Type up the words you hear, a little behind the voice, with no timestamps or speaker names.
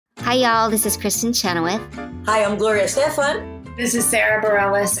Hi, y'all. This is Kristen Chenoweth. Hi, I'm Gloria Stefan. This is Sarah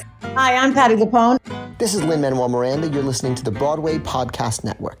Bareilles. Hi, I'm Patti LuPone. This is Lin-Manuel Miranda. You're listening to the Broadway Podcast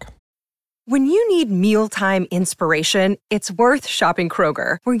Network. When you need mealtime inspiration, it's worth shopping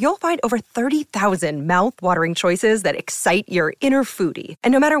Kroger, where you'll find over 30,000 mouth-watering choices that excite your inner foodie.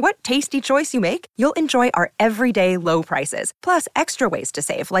 And no matter what tasty choice you make, you'll enjoy our everyday low prices, plus extra ways to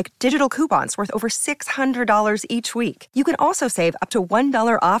save, like digital coupons worth over $600 each week. You can also save up to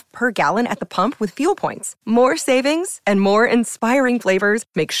 $1 off per gallon at the pump with fuel points. More savings and more inspiring flavors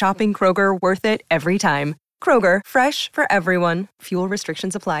make shopping Kroger worth it every time. Kroger, fresh for everyone. Fuel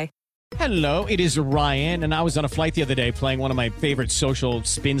restrictions apply. Hello, it is Ryan, and I was on a flight the other day playing one of my favorite social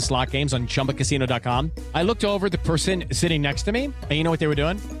spin slot games on ChumbaCasino.com. I looked over at the person sitting next to me, and you know what they were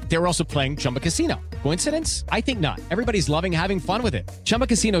doing? They were also playing Chumba Casino. Coincidence? I think not. Everybody's loving having fun with it. Chumba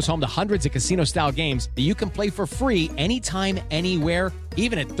Casino is home to hundreds of casino-style games that you can play for free anytime, anywhere,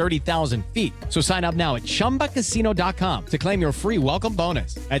 even at 30,000 feet. So sign up now at ChumbaCasino.com to claim your free welcome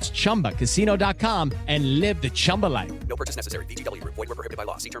bonus. That's ChumbaCasino.com and live the Chumba life. No purchase necessary. VGW. Void where prohibited by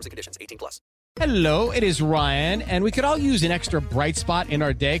law. See terms and conditions. 18+. Hello, it is Ryan, and we could all use an extra bright spot in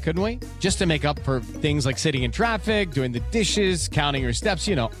our day, couldn't we? Just to make up for things like sitting in traffic, doing the dishes, counting your steps,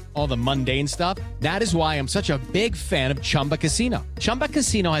 you know, all the mundane stuff. That is why I'm such a big fan of Chumba Casino. Chumba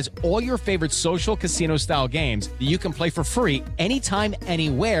Casino has all your favorite social casino-style games that you can play for free anytime,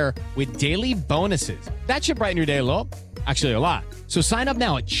 anywhere with daily bonuses. That should brighten your day a little. Actually, a lot. So sign up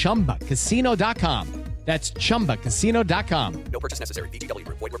now at ChumbaCasino.com. That's ChumbaCasino.com. No purchase necessary. VGW.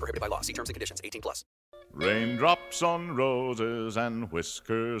 Void where prohibited by law. See terms and conditions. 18+. Raindrops on roses and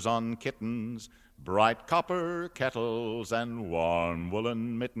whiskers on kittens, bright copper kettles and warm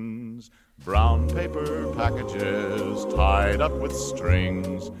woolen mittens, brown paper packages tied up with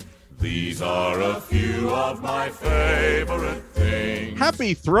strings. These are a few of my favorite things.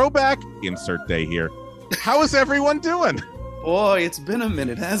 Happy throwback insert day here. How is everyone doing? Boy, it's been a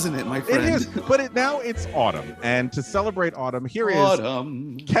minute, hasn't it, my friend? It is, but now it's autumn. And to celebrate autumn, here is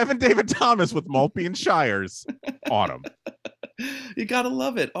Kevin David Thomas with Maltby and Shire's Autumn. You gotta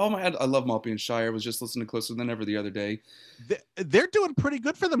love it. Oh my God, I love Maltby and Shire. I was just listening to Closer Than Ever the other day. They're doing pretty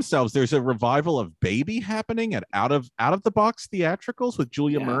good for themselves. There's a revival of Baby happening at out of the box theatricals with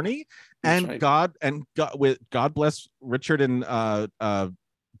Julia Murney, and right. God bless Richard and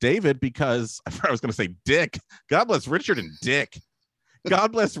David, because I was going to say Dick. God bless Richard and Dick.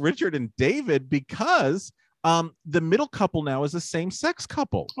 God bless Richard and David, because the middle couple now is a same-sex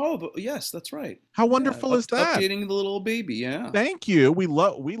couple. Oh, but yes, that's right. How wonderful is that? Updating the little baby, yeah. Thank you. We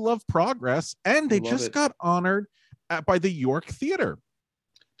love progress, and they just got honored by the York Theater.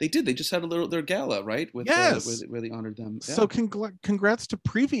 They did. They just had their gala, right? Yes, where they honored them. Yeah. So congrats to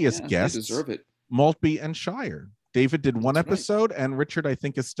previous guests. They deserve it. Maltby and Shire. David did one episode, and Richard, I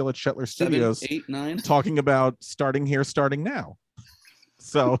think, is still at Shetler Studios, 7, 8, 9, talking about starting here, starting now.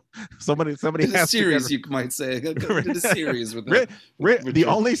 So somebody has a series, you might say. Did a series with the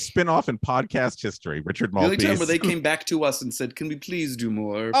only spin-off in podcast history. Richard Maltby. The only time where they came back to us and said, "Can we please do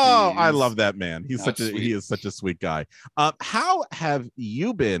more?" Please? Oh, I love that man. He is such a sweet guy. How have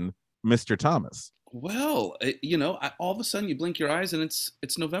you been, Mr. Thomas? Well, all of a sudden you blink your eyes and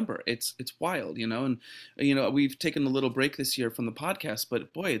it's November. It's wild, and we've taken a little break this year from the podcast,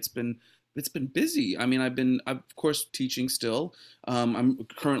 but boy, it's been busy. I mean, I'm of course teaching still. I'm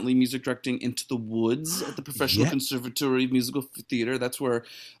currently music directing Into the Woods at the Professional Conservatory of Musical Theater. That's where,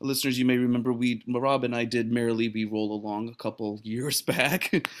 listeners, you may remember Rob and I did Merrily We Roll Along a couple years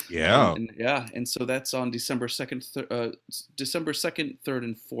back. Yeah. And so that's on December 2nd, 3rd,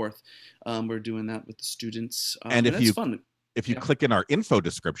 and 4th. We're doing that with the students. And if it's fun. If you click in our info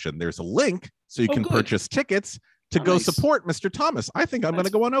description, there's a link so you can purchase tickets to go support Mr. Thomas. I think I'm going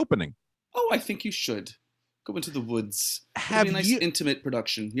to go on opening. Oh, I think you should. Go Into the Woods. Have a nice intimate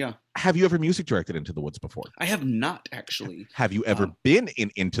production. Yeah. Have you ever music directed Into the Woods before? I have not, actually. Have you ever been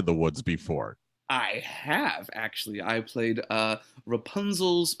in Into the Woods before? I have, actually. I played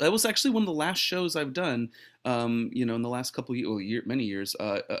Rapunzel's. That was actually one of the last shows I've done, in the last couple of many years,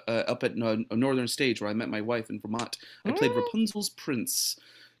 up at Northern Stage where I met my wife in Vermont. I played Rapunzel's Prince.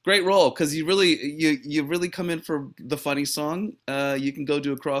 Great role, because you really come in for the funny song. You can go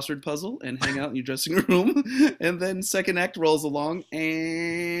do a crossword puzzle and hang out in your dressing room, and then second act rolls along,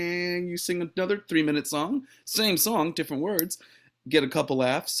 and you sing another 3-minute song, same song, different words, get a couple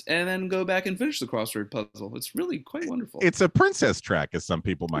laughs, and then go back and finish the crossword puzzle. It's really quite wonderful. It's a princess track, as some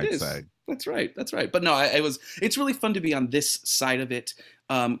people might say. That's right. That's right. But no, it's really fun to be on this side of it.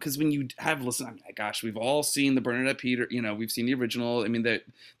 Because when you have listened, I mean, gosh, we've all seen the Bernadette Peter, we've seen the original. I mean,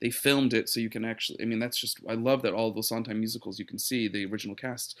 they filmed it so you can actually, I mean, that's just, I love that all of those Sondheim musicals, you can see the original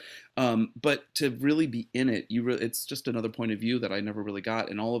cast. But to really be in it, it's just another point of view that I never really got.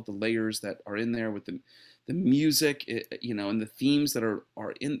 And all of the layers that are in there with the music, and the themes that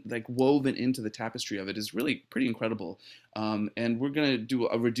are in, like, woven into the tapestry of it is really pretty incredible. And we're going to do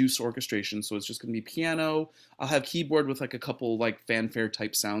a reduced orchestration. So it's just going to be piano. I'll have keyboard with like a couple like fanfare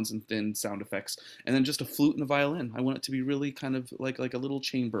type sounds and thin sound effects, and then just a flute and a violin. I want it to be really kind of like a little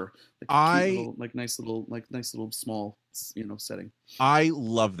chamber, nice little small, setting. I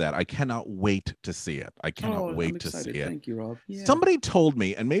love that. I cannot wait to see it. I'm excited. See it. Thank you, Rob. Yeah. Somebody told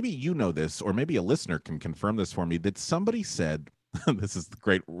me, and maybe you know this, or maybe a listener can confirm this for me, that somebody said, this is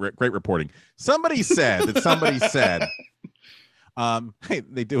great reporting. Somebody said that somebody said, hey,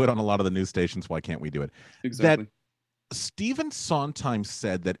 they do it on a lot of the news stations. Why can't we do it? Exactly. That Stephen Sondheim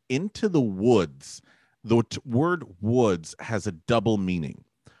said that Into the Woods, the word woods has a double meaning.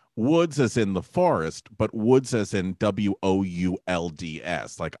 Woods as in the forest, but woods as in WOULDS,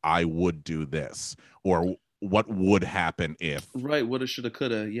 like I would do this, or what would happen if. Right, woulda, shoulda,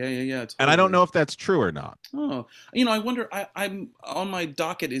 coulda. Yeah. Totally. And I don't know if that's true or not. Oh, I wonder, I'm on my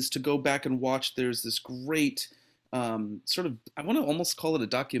docket is to go back and watch, there's this great sort of, I want to almost call it a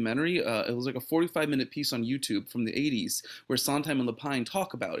documentary. It was like a 45-minute piece on YouTube from the 80s where Sondheim and Lapine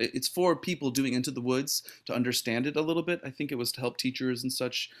talk about it. It's for people doing Into the Woods to understand it a little bit. I think it was to help teachers and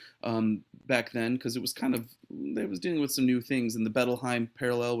such back then, because it was kind of, they was dealing with some new things in the Bettelheim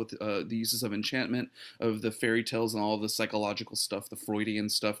parallel with the uses of enchantment, of the fairy tales and all the psychological stuff, the Freudian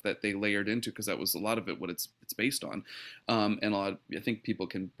stuff that they layered into, because that was a lot of it what it's based on. And I think people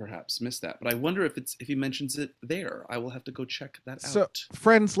can perhaps miss that. But I wonder if he mentions it there. I will have to go check that out. So,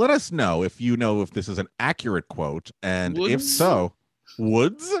 friends, let us know if you know if this is an accurate quote, and Woods? if so,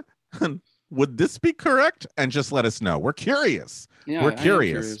 Woods, would this be correct? And just let us know. We're curious. Yeah, we're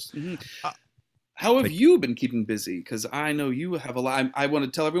curious. Mm-hmm. How have you been keeping busy? Because I know you have a lot. I want to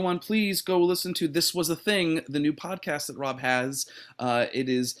tell everyone, please go listen to This Was a Thing, the new podcast that Rob has. It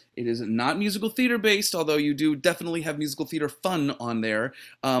is not musical theater based, although you do definitely have musical theater fun on there.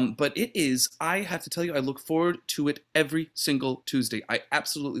 But it is, I have to tell you, I look forward to it every single Tuesday. I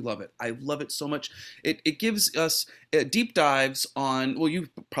absolutely love it. I love it so much. It gives us deep dives on, well, you've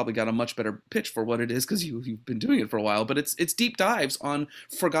probably got a much better pitch for what it is because you've been doing it for a while, but it's deep dives on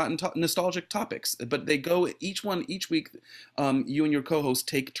forgotten nostalgic topics. But they go each week, you and your co-host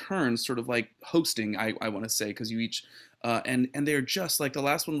take turns sort of like hosting, I want to say, because you each and they're just like, the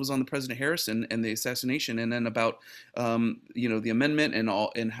last one was on the President Harrison and the assassination, and then about the amendment and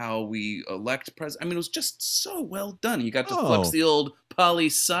all, and how we elect president. I mean, it was just so well done. You got to flex the old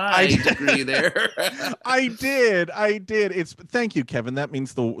poli-sci degree there. I did. Thank you, Kevin. That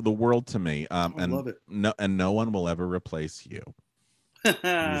means the world to me. And love it. No one will ever replace you.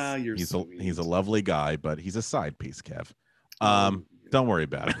 He's a lovely guy, but he's a side piece, Kev. Don't worry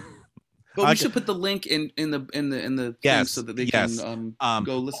about it. But we should put the link in the thing so that they can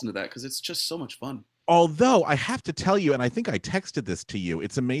go listen to that, because it's just so much fun. Although I have to tell you, and I think I texted this to you,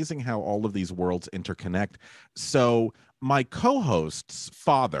 it's amazing how all of these worlds interconnect. So my co-host's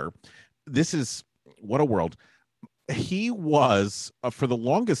father, this is what a world. He was, for the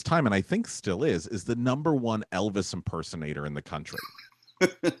longest time, and I think still is the #1 Elvis impersonator in the country.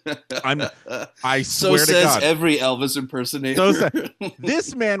 I swear to says God. Every Elvis impersonator.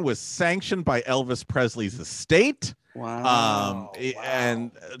 This man was sanctioned by Elvis Presley's estate. Wow.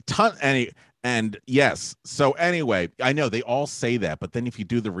 And yes. So anyway, I know they all say that, but then if you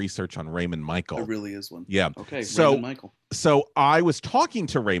do the research on Raymond Michael, there really is one. Yeah. Okay. So Raymond Michael. So I was talking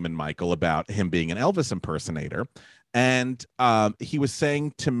to Raymond Michael about him being an Elvis impersonator, and he was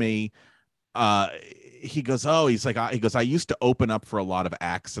saying to me, he goes, I used to open up for a lot of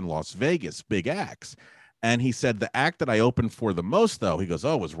acts in Las Vegas, big acts. And he said the act that I opened for the most, though, he goes,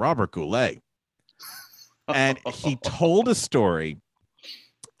 was Robert Goulet. And he told a story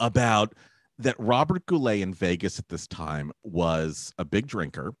about that Robert Goulet in Vegas at this time was a big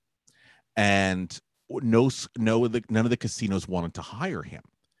drinker, and none of the casinos wanted to hire him.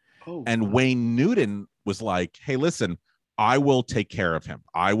 And Wayne Newton was like, hey, listen, I will take care of him.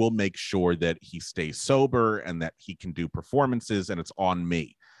 I will make sure that he stays sober and that he can do performances, and it's on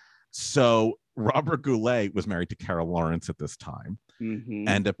me. So Robert Goulet was married to Carol Lawrence at this time. Mm-hmm.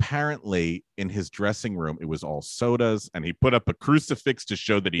 And apparently in his dressing room, it was all sodas, and he put up a crucifix to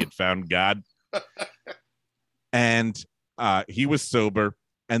show that he had found God. And he was sober.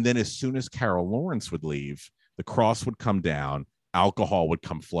 And then as soon as Carol Lawrence would leave, the cross would come down alcohol would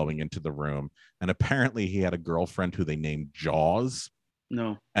come flowing into the room. And apparently he had a girlfriend who they named Jaws.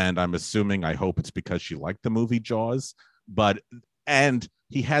 No. And I'm assuming, I hope it's because she liked the movie Jaws. And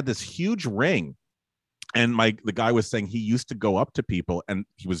he had this huge ring. And the guy was saying he used to go up to people, and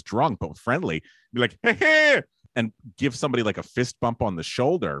he was drunk but friendly, be like, hey, hey, and give somebody like a fist bump on the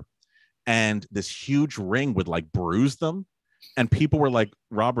shoulder. And this huge ring would like bruise them. And people were like,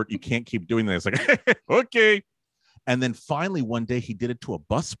 Robert, you can't keep doing this. Like, okay. And then finally one day he did it to a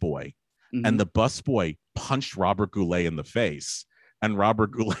busboy, and the busboy punched Robert Goulet in the face. And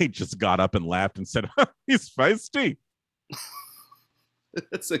Robert Goulet just got up and laughed and said, he's feisty.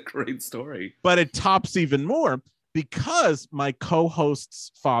 That's a great story. But it tops even more, because my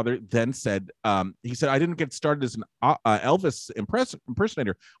co-host's father then said, he said, I didn't get started as an Elvis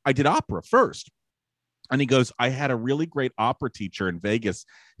impersonator. I did opera first. And he goes, I had a really great opera teacher in Vegas.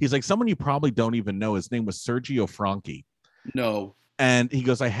 He's like, someone you probably don't even know. His name was Sergio Franchi. No. And he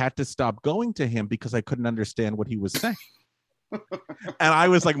goes, I had to stop going to him because I couldn't understand what he was saying. And I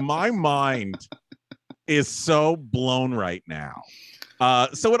was like, my mind is so blown right now.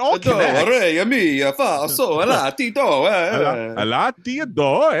 So it all connects.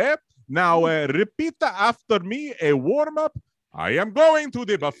 Now repeat after me a warm-up. I am going to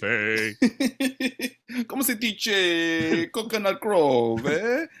the buffet. ¿Cómo se dice Coconut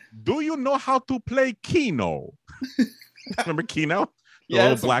Grove? Do you know how to play Keno? Remember Keno? The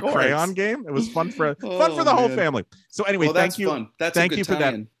Yes, little black crayon game. It was fun for the whole family. So anyway, that's thank you. Fun. That's thank a good you for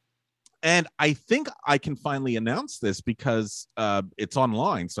tie-in. that. And I think I can finally announce this because it's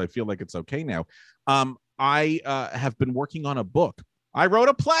online, so I feel like it's okay now. I have been working on a book. I wrote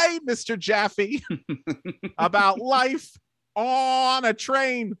a play, Mr. Jaffe, about life on a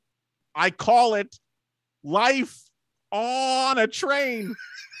train. I call it Life on a Train.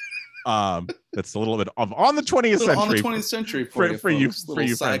 That's a little bit of on the 20th century. On the 20th century for you,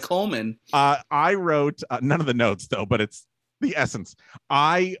 Cy Coleman. I wrote none of the notes though, but it's the essence.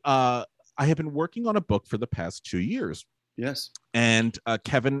 I have been working on a book for the past 2 years. Yes. And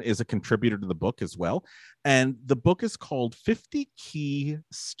Kevin is a contributor to the book as well. And the book is called 50 Key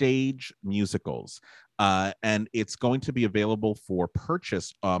Stage Musicals. And it's going to be available for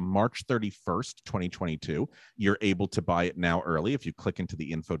purchase March 31st, 2022. You're able to buy it now early. If you click into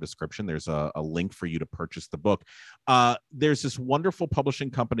the info description, there's a link for you to purchase the book. There's this wonderful publishing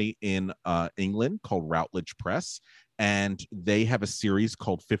company in England called Routledge Press, and they have a series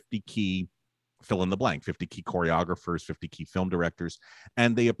called 50 Key fill in the blank, 50 key choreographers, 50 key film directors.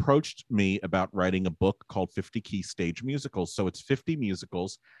 And they approached me about writing a book called 50 Key Stage Musicals. So it's 50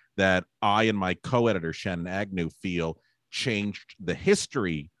 musicals that I and my co-editor, Shannon Agnew, feel changed the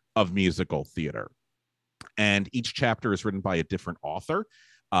history of musical theater. And each chapter is written by a different author.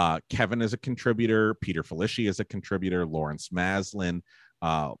 Kevin is a contributor, Peter Felici is a contributor, Lawrence Maslin,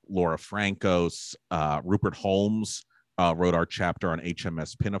 Laura Francos, Rupert Holmes wrote our chapter on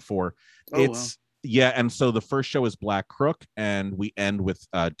HMS Pinafore. Yeah, and so the first show is Black Crook, and we end with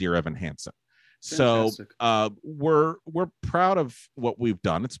Dear Evan Hansen. Fantastic. So we're proud of what we've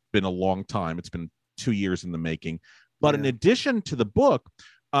done. It's been a long time. It's been 2 years in the making. But in addition to the book,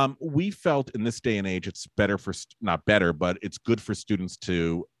 we felt in this day and age, it's better for, not better, but it's good for students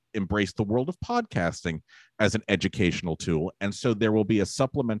to embrace the world of podcasting as an educational tool. And so there will be a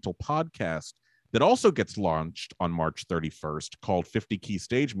supplemental podcast that also gets launched on March 31st called 50 Key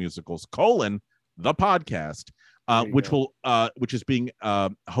Stage Musicals, the podcast, which is being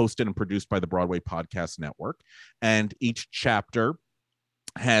hosted and produced by the Broadway Podcast Network. And each chapter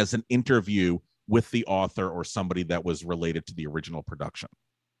has an interview with the author or somebody that was related to the original production.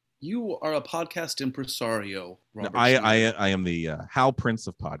 You are a podcast impresario, Robert. I am the Hal Prince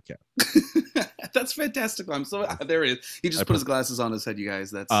of podcast. That's fantastic. I'm so there he is. He just put his glasses on his head, you guys.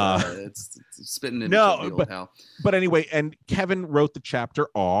 That's it's spitting in the old Hal. But anyway, and Kevin wrote the chapter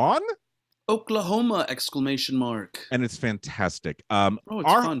on Oklahoma ! And it's fantastic. It's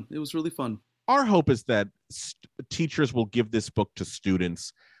fun. It was really fun. Our hope is that teachers will give this book to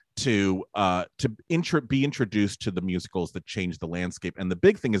students to be introduced to the musicals that change the landscape. And the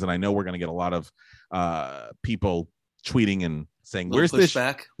big thing is, and I know we're going to get a lot of people tweeting and saying, where's this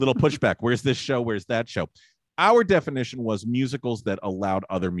little pushback? Where's this show? Where's that show? Our definition was musicals that allowed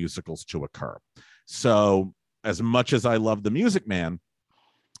other musicals to occur. So as much as I love The Music Man,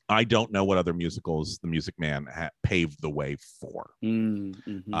 I don't know what other musicals The Music Man paved the way for.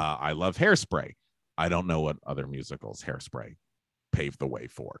 I love Hairspray. I don't know what other musicals Hairspray paved the way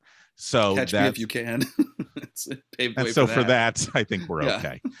for. So Catch Me If You Can. It's paved And way so for that, I think we're Yeah.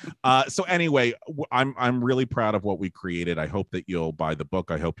 okay. So anyway, I'm really proud of what we created. I hope that you'll buy the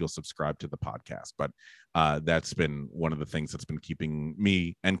book. I hope you'll subscribe to the podcast. But that's been one of the things that's been keeping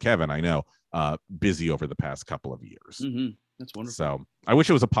me and Kevin, I know, busy over the past couple of years. Mm-hmm. That's wonderful. So I wish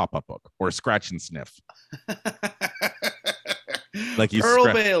it was a pop-up book or a scratch and sniff. Like you Earl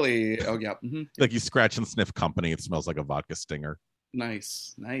scra- Bailey. Oh yeah. Mm-hmm. Like you scratch and sniff company. It smells like a vodka stinger.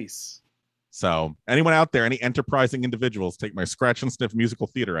 Nice. So anyone out there, any enterprising individuals, take my scratch and sniff musical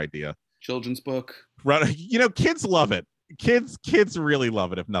theater idea. Children's book. Right, kids love it. Kids really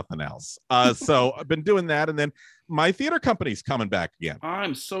love it, if nothing else. So I've been doing that, and then my theater company's coming back again.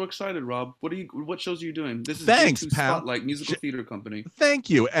 I'm so excited, Rob. What shows are you doing? This is Thanks, J2 pal. Spotlight Musical Theater Company. Thank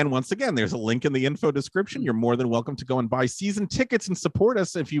you. And once again, there's a link in the info description. You're more than welcome to go and buy season tickets and support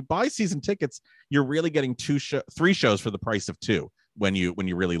us. If you buy season tickets, you're really getting 3 shows for the price of 2 when you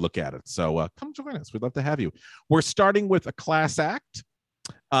really look at it. So come join us. We'd love to have you. We're starting with a class act,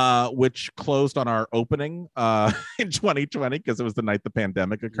 which closed on our opening in 2020 because it was the night the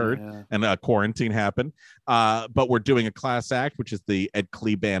pandemic occurred and quarantine happened. But we're doing a class act, which is the Ed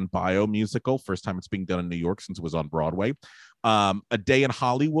Kleban Bio musical. First time it's being done in New York since it was on Broadway. A Day in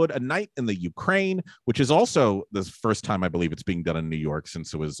Hollywood, A Night in the Ukraine, which is also the first time I believe it's being done in New York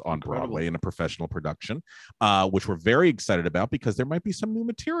since it was on Broadway in a professional production, which we're very excited about because there might be some new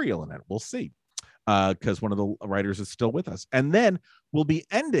material in it. We'll see. Because one of the writers is still with us. And then we'll be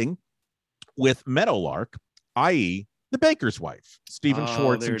ending with Meadowlark, i.e. The Baker's Wife, Stephen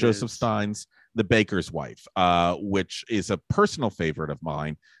Schwartz and Joseph Stein's The Baker's Wife, which is a personal favorite of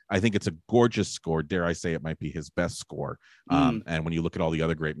mine. I think it's a gorgeous score. Dare I say it might be his best score. And when you look at all the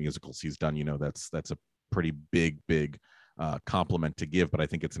other great musicals he's done, that's a pretty big compliment to give, but I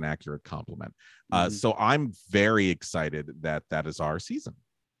think it's an accurate compliment. So I'm very excited that is our season.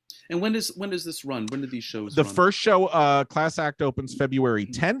 And when does this run? When do these shows The run? first show, Class Act, opens February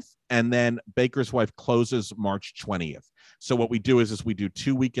 10th, and then Baker's Wife closes March 20th. So what we do is we do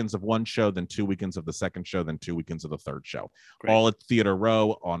 2 weekends of one show, then 2 weekends of the second show, then 2 weekends of the third show. Great. All at Theater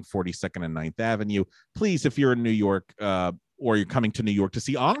Row on 42nd and 9th Avenue. Please, if you're in New York, or you're coming to New York to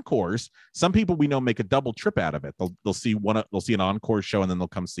see encores, some people we know make a double trip out of it. They'll see an encore show and then they'll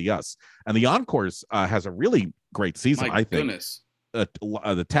come see us. And the encores has a really great season, I think. Goodness.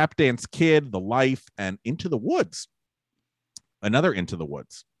 The Tap Dance Kid, The Life, and Into the Woods. Another Into the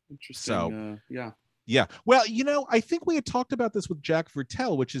Woods. Interesting. So, yeah. Yeah. Well, I think we had talked about this with Jack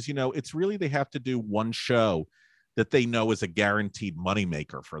Vertel, which is, it's really they have to do one show that they know is a guaranteed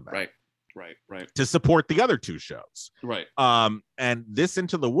moneymaker for them. Right. To support the other 2 shows. Right. And this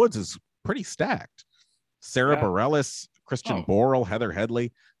Into the Woods is pretty stacked. Sarah Bareilles, Christian Borle, Heather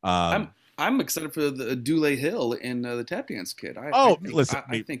Headley. I'm excited for the Dule Hill and the Tap Dance Kid. I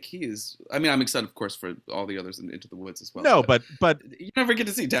think he is. I mean, I'm excited, of course, for all the others Into the Woods as well. No, but you never get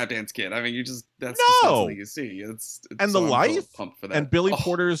to see Tap Dance Kid. I mean, that's something you see. It's and so The Life, pumped for that. And Billy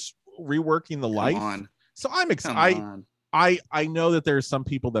Porter's reworking The Life. On. So I'm excited. I know that there's some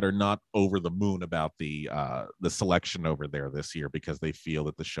people that are not over the moon about the selection over there this year because they feel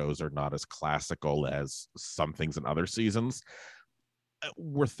that the shows are not as classical as some things in other seasons.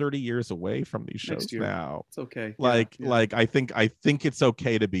 We're 30 years away from these shows now. It's okay. I think it's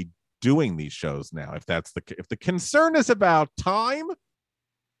okay to be doing these shows now. If the concern is about time,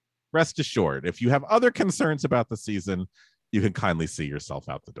 rest assured. If you have other concerns about the season, you can kindly see yourself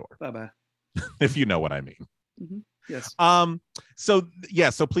out the door. Bye-bye. If you know what I mean. Mm-hmm. Yes.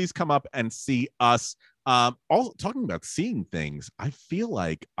 So please come up and see us. Also talking about seeing things, I feel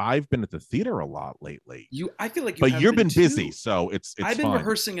like I've been at the theater a lot lately. I feel like you've been busy, so it's I've been fine.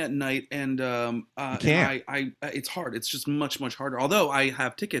 Rehearsing at night, and it's hard. It's just much harder. Although I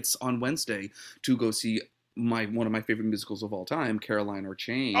have tickets on Wednesday to go see one of my favorite musicals of all time, Caroline or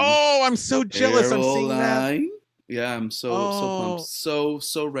Change. Oh, I'm so jealous. Caroline. I'm seeing that. Yeah, I'm so pumped,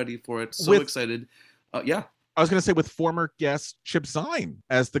 so ready for it, so excited. Yeah. I was going to say with former guest Chip Zien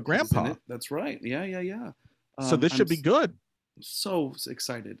as the grandpa. That's right. Yeah. So this should be good. So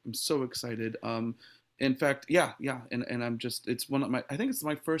excited. I'm so excited. In fact, yeah. And I'm just, it's I think it's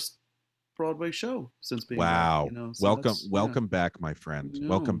my first Broadway show since being wow. There, so welcome back, my friend.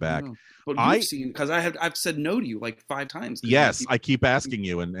 Welcome back. But you've seen, because I've said no to you like 5 times. Yes, I keep asking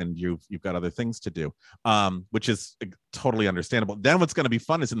you, and you've got other things to do, which is totally understandable. Then what's going to be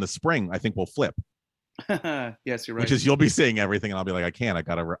fun is in the spring. I think we'll flip. Yes, you're right. Which is you'll be seeing everything, and I'll be like, I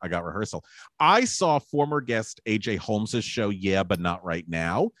got rehearsal. I saw former guest AJ Holmes's show, Yeah, But Not Right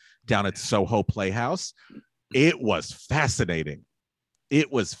Now, down at Soho Playhouse. It was fascinating.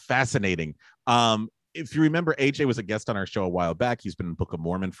 if you remember, AJ was a guest on our show a while back. He's been in Book of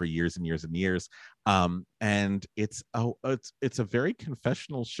Mormon for years and years and years. And it's a very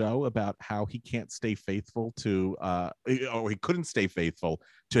confessional show about how he can't stay faithful to or he couldn't stay faithful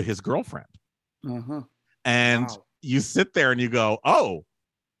to his girlfriend. And you sit there and you go, oh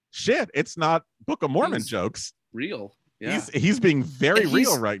shit, it's not Book of Mormon jokes. Real. Yeah. He's being very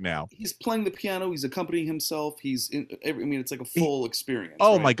real right now. He's playing the piano. He's accompanying himself. It's like a full experience.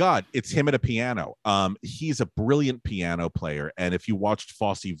 Oh right? my God. It's him at a piano. He's a brilliant piano player. And if you watched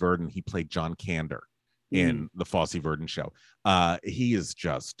Fosse Verdon, he played John Kander in the Fosse Verdon show. He is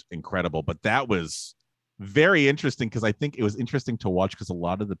just incredible. But that was very interesting because I think it was interesting to watch because a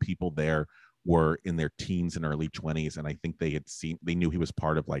lot of the people there were in their teens and early 20s. And I think they knew he was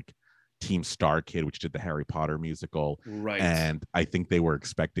part of like Team Star Kid, which did the Harry Potter musical. Right. And I think they were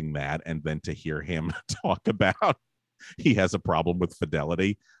expecting that. And then to hear him talk about he has a problem with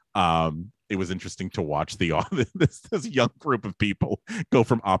fidelity. It was interesting to watch this young group of people go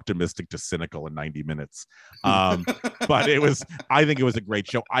from optimistic to cynical in 90 minutes. But I think it was a great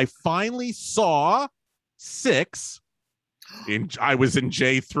show. I finally saw 6. I was in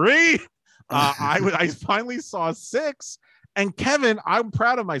J3. I finally saw 6. And Kevin, I'm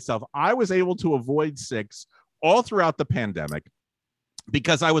proud of myself. I was able to avoid 6 all throughout the pandemic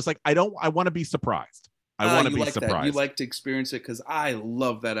because I was like, I want to be surprised. I want to be surprised. That. You like to experience it because I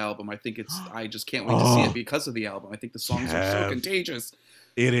love that album. I think I just can't wait to see it because of the album. I think the songs are so contagious.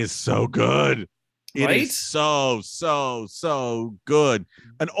 It is so good. It right? is so good.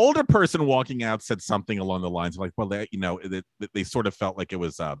 An older person walking out said something along the lines of like, well, they sort of felt like it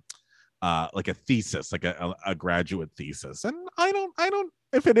was like a thesis, like a graduate thesis. And I don't,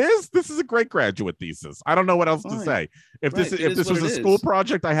 if it is, this is a great graduate thesis. I don't know what else to say. If this was a school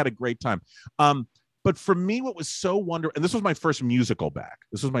project, I had a great time. But for me, what was so wonderful, and this was my first musical back.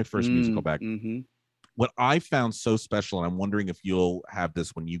 Mm-hmm. What I found so special, and I'm wondering if you'll have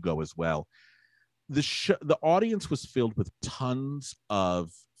this when you go as well. The audience was filled with tons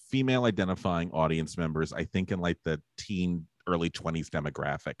of female identifying audience members, I think in like the teen, early 20s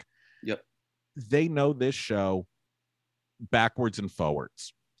demographic. Yep. They know this show backwards and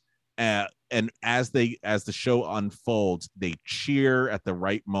forwards. And as the show unfolds, they cheer at the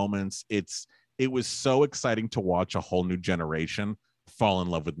right moments. It was so exciting to watch a whole new generation fall in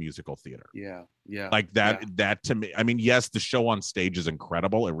love with musical theater. Yeah. Like that to me. I mean, yes, the show on stage is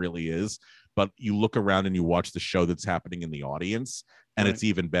incredible. It really is. But you look around and you watch the show that's happening in the audience, and it's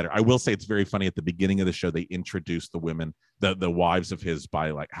even better. I will say it's very funny. At the beginning of the show, they introduced the women, the wives of his,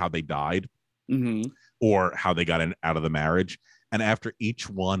 by like how they died or how they got out of the marriage. And after each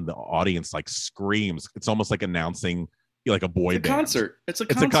one, the audience like screams. It's almost like announcing like a boy band. Concert. It's a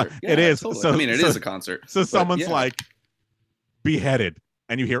concert. It is. Totally. So, I mean, it is a concert. So someone's like beheaded,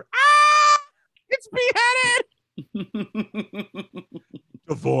 and you hear, it's beheaded.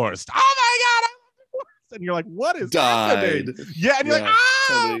 Divorced. Oh my God, I'm divorced. And you're like, what is happening? Yeah, and you're like,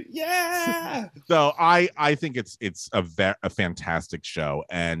 totally. Yeah. So I think it's a fantastic show,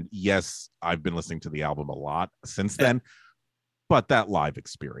 and yes, I've been listening to the album a lot since then. But that live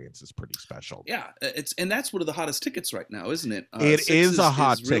experience is pretty special. Yeah, and that's one of the hottest tickets right now, isn't it? It is a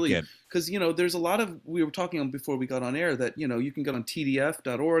hot ticket because there's a lot of, we were talking on before we got on air that you can go on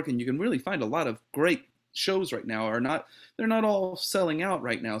tdf.org and you can really find a lot of great shows right now. They're not all selling out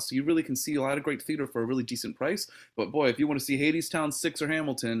right now, so you really can see a lot of great theater for a really decent price. But boy, if you want to see Hadestown 6 or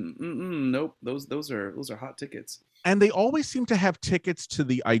Hamilton, nope, those are hot tickets. And they always seem to have tickets to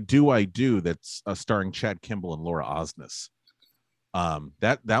the I Do that's starring Chad Kimball and Laura Osnes.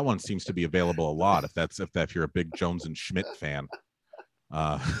 That one seems to be available a lot if you're a big Jones and Schmidt fan.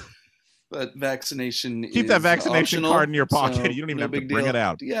 But vaccination keep that vaccination optional, card in your pocket. So you don't even have to bring it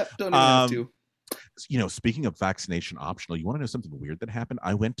out. Yeah, don't even have to. Speaking of vaccination optional, you want to know something weird that happened?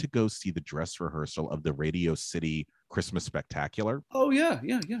 I went to go see the dress rehearsal of the Radio City Christmas Spectacular. Oh yeah.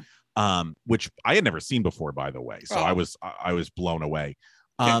 Which I had never seen before, by the way. So I was blown away.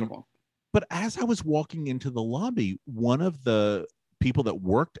 But as I was walking into the lobby, one of the people that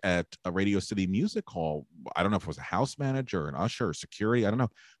worked at a Radio City Music Hall, I don't know if it was a house manager, an usher, or security, I don't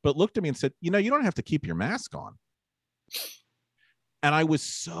know, but looked at me and said, you don't have to keep your mask on. And I was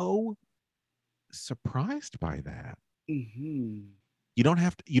so surprised by that. Mm-hmm. You don't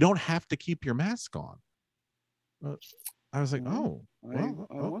have to keep your mask on. I was like,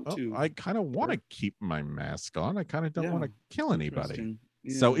 I kind of want to keep my mask on. I kind of don't want to kill anybody.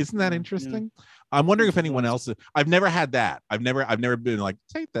 Yeah, so isn't that interesting? Yeah. I'm wondering if anyone else. I've never had that. I've never been like,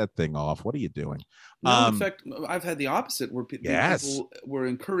 take that thing off. What are you doing? No, in fact, I've had the opposite where people were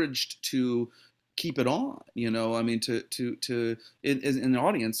encouraged to keep it on, I mean, to in the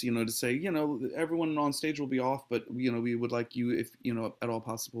audience, to say, everyone on stage will be off, but we would like you, if at all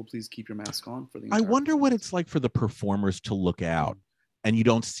possible, please keep your mask on for the entire I wonder what performance. it's like for the performers to look out and you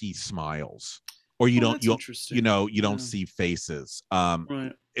don't see smiles, or you don't see faces.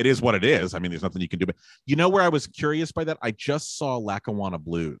 Right. It is what it is. I mean, there's nothing you can do. But where I was curious by that? I just saw Lackawanna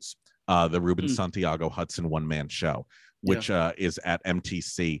Blues, the Ruben Santiago Hudson one-man show, which is at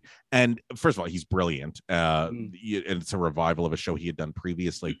MTC. And first of all, he's brilliant. And it's a revival of a show he had done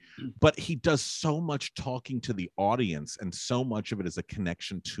previously. But he does so much talking to the audience, and so much of it is a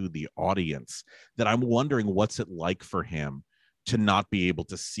connection to the audience, that I'm wondering what's it like for him to not be able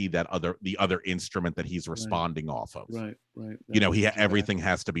to see the other instrument that he's responding off of. Right. Everything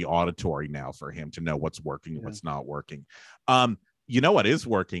has to be auditory now for him to know what's working and what's not working. What is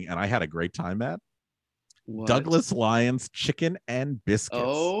working, and I had a great time at? What? Douglas Lyons Chicken and Biscuits.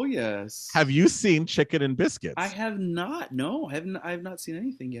 Oh yes. Have you seen Chicken and Biscuits? I have not. No, I have not seen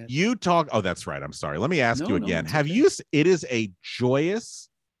anything yet. Oh, that's right. I'm sorry. Let me ask you again. Have you? It is a joyous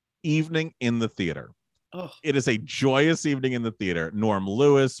evening in the theater. Oh. It is a joyous evening in the theater. Norm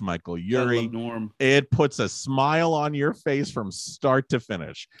Lewis, Michael Urie. I love Norm. It puts a smile on your face from start to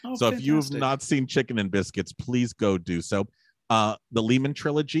finish. Oh, so fantastic. If you've not seen Chicken and Biscuits, please go do so. The Lehman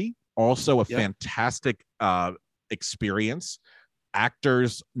trilogy, also a fantastic experience.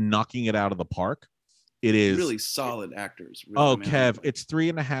 Actors knocking it out of the park. It is really solid actors. Really, Kev, it's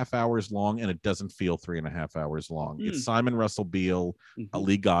 3.5 hours long, and it doesn't feel 3.5 hours long. It's Simon Russell Beale,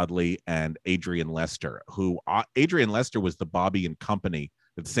 Lee Godley, and Adrian Lester, who Adrian Lester was the Bobby and Company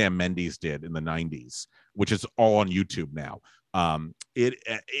that Sam Mendes did in the 90s, which is all on YouTube now.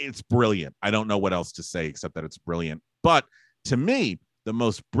 It's brilliant. I don't know what else to say except that it's brilliant. But to me, the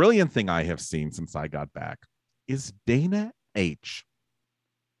most brilliant thing I have seen since I got back is Dana H.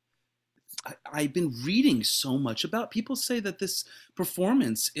 I've been reading so much about. People say that this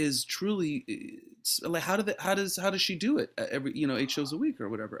performance is truly like, how does she do it every 8 shows a week or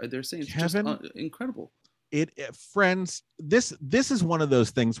whatever? They're saying it's Kevin, just incredible. Friends, this is one of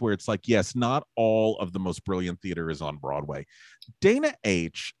those things where it's like, yes, not all of the most brilliant theater is on Broadway. Dana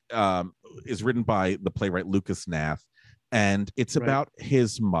H. Is written by the playwright Lucas Nath, and it's about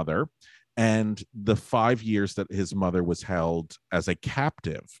his mother and the 5 years that his mother was held as a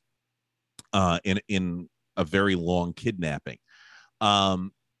captive in a very long kidnapping.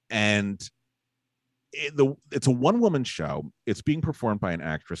 And it's a one-woman show. It's being performed by an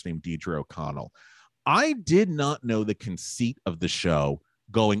actress named Deidre O'Connell. I did not know the conceit of the show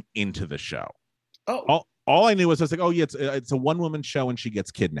going into the show. Oh, all I knew was I was like, oh yeah, it's a one-woman show and she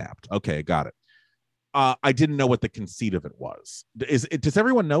gets kidnapped. Okay, got it. I didn't know what the conceit of it was. Does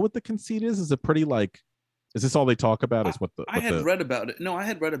everyone know what the conceit is? Is it pretty like? Is this all they talk about? I had read about it. No, I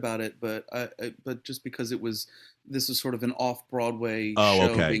had read about it, but just because this was sort of an off-Broadway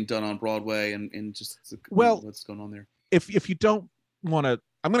show being done on Broadway, and just what's going on there. If you don't want to,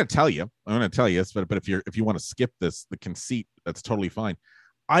 I'm going to tell you. But if you want to skip the conceit, that's totally fine.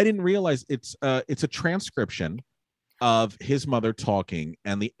 I didn't realize it's a transcription of his mother talking,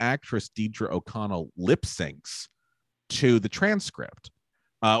 and the actress Deidre O'Connell lip syncs to the transcript.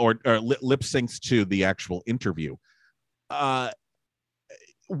 Or lip syncs to the actual interview.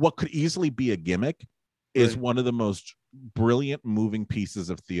 What could easily be a gimmick is one of the most brilliant moving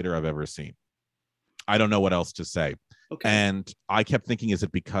pieces of theater I've ever seen. I don't know what else to say. Okay. And I kept thinking, is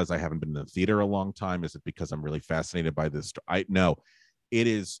it because I haven't been in the theater a long time? Is it because I'm really fascinated by this? No, it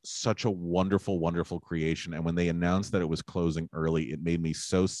is such a wonderful, wonderful creation. And when they announced that it was closing early, it made me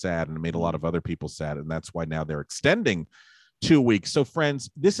so sad, and it made a lot of other people sad. And that's why now they're extending 2 weeks. So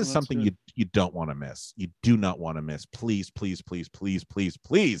friends, this is something you don't want to miss. You do not want to miss. Please, please, please, please, please,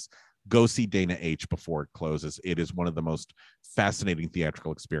 please go see Dana H. before it closes. It is one of the most fascinating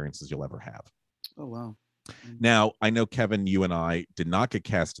theatrical experiences you'll ever have. Oh, wow. Now, I know, Kevin, you and I did not get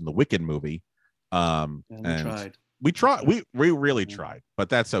cast in the Wicked movie. We tried. We really tried, but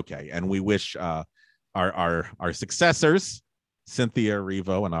that's okay. And we wish our successors, Cynthia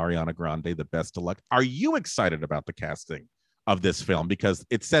Erivo and Ariana Grande, the best of luck. Are you excited about the casting of this film? Because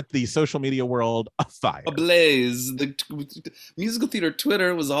it set the social media world afire. Ablaze. The musical theater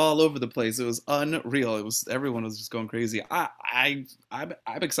Twitter was all over the place. It was unreal. Everyone was just going crazy. I'm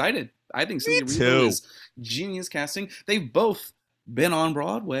excited. I think Cynthia Erivo is genius casting. They've both been on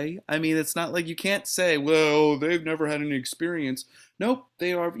Broadway. I mean, it's not like you can't say, well, they've never had any experience. Nope,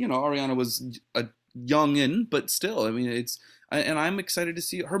 they are. Ariana was a youngin, but still, I mean, and I'm excited to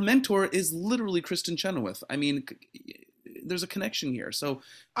see her mentor is literally Kristen Chenoweth. I mean, there's a connection here. So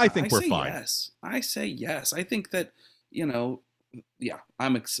I think we're fine. Yes. I say yes. I think that, yeah,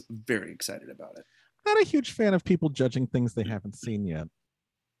 I'm very excited about it. Not a huge fan of people judging things they haven't seen yet.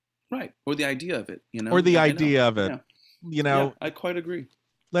 Right. Or the idea of it, Or the Yeah, idea of it. Yeah, I quite agree.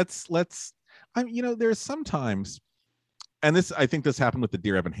 There's sometimes, and I think this happened with the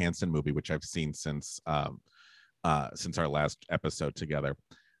Dear Evan Hansen movie, which I've seen since our last episode together.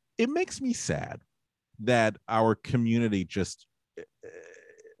 It makes me sad that our community just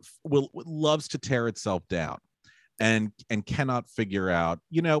loves to tear itself down and cannot figure out,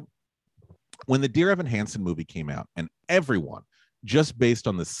 when the Dear Evan Hansen movie came out, and everyone, just based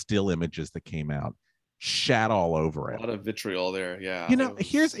on the still images that came out, shat all over it. A lot of vitriol there. Yeah.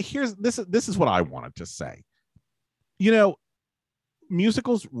 Here's this is what I wanted to say.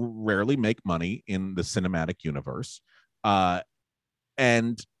 Musicals rarely make money in the cinematic universe.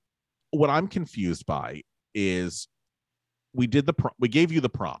 And what I'm confused by is we gave you the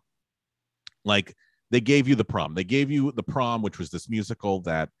prom. Like, they gave you the prom. They gave you the prom, which was this musical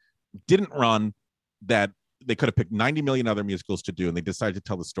that didn't run, that they could have picked 90 million other musicals to do, and they decided to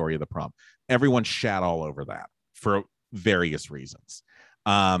tell the story of the prom. Everyone shat all over that for various reasons.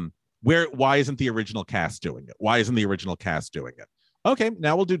 Why isn't the original cast doing it? Why isn't the original cast doing it? Okay,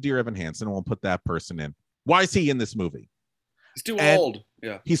 now we'll do Dear Evan Hansen, and we'll put that person in. Why is he in this movie? He's too old.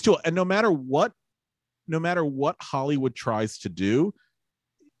 Yeah. He's too, and no matter what Hollywood tries to do,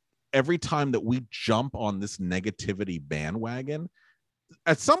 every time that we jump on this negativity bandwagon,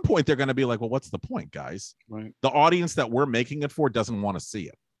 at some point they're going to be like, well, what's the point, guys? Right. The audience that we're making it for doesn't want to see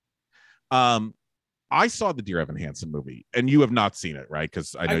it. I saw the Dear Evan Hansen movie, and you have not seen it, right?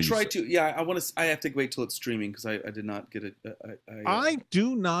 Because I know you tried to. Yeah, I have to wait till it's streaming because I did not get it. I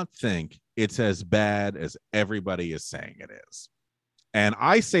do not think it's as bad as everybody is saying it is, and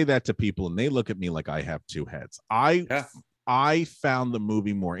I say that to people, and they look at me like I have two heads. I found the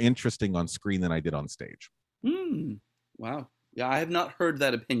movie more interesting on screen than I did on stage. Wow. Yeah, I have not heard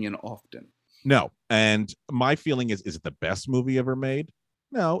that opinion often. No, and my feeling is it the best movie ever made?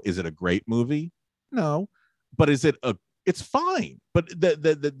 No. Is it a great movie? No. But it's fine. But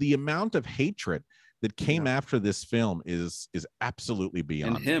the amount of hatred that came after this film is absolutely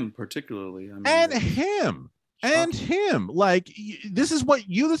beyond. And him particularly. Him. Like, this is what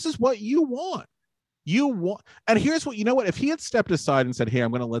you want. And here's what, if he had stepped aside and said, hey,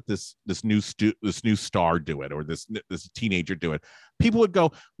 I'm going to let this new star do it, or this teenager do it, people would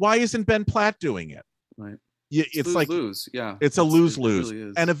go, why isn't Ben Platt doing it? Right. It's lose, like lose. Yeah, it's a lose-lose. It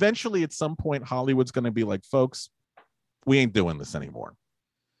really, and eventually at some point Hollywood's going to be like, folks, we ain't doing this anymore.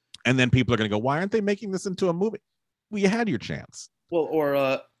 And then people are going to go, why aren't they making this into a movie? Well, you had your chance. Well,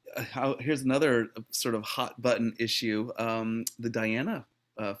 or here's another sort of hot button issue, the Diana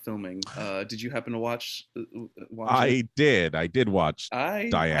filming. Did you happen to watch I did watch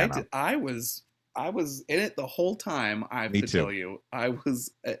Diana. I was in it the whole time. I have to tell you, I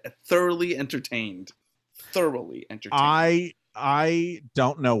was thoroughly entertained. I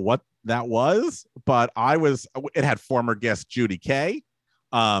don't know what that was, but it had former guest Judy Kaye,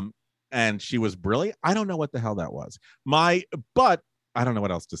 and she was brilliant. I don't know what the hell that was. But I don't know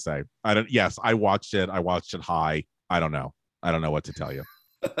what else to say. I watched it. I watched it high. I don't know what to tell you.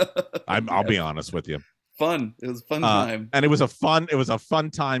 I'll be honest with you. Fun. It was a fun time. And it was a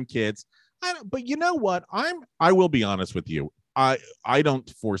fun time, kids. But you know what? I will be honest with you. I don't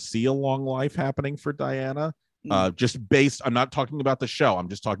foresee a long life happening for Diana. I'm not talking about the show. I'm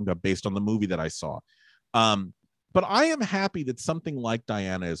just talking about based on the movie that I saw. But I am happy that something like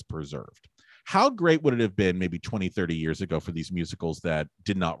Diana is preserved. How great would it have been maybe 20, 30 years ago for these musicals that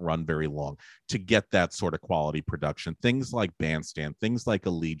did not run very long to get that sort of quality production? Things like Bandstand, things like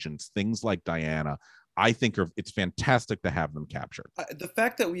Allegiance, things like Diana. I think it's fantastic to have them captured. The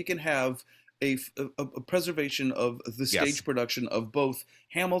fact that we can have a preservation of the stage production of both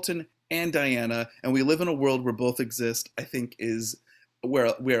Hamilton and Diana, and we live in a world where both exist, I think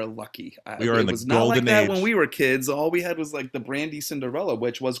we're lucky. We are in the golden age. It was not like that when we were kids. All we had was like the Brandy Cinderella,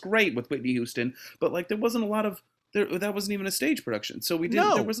 which was great with Whitney Houston, but like there wasn't a lot of that wasn't even a stage production. So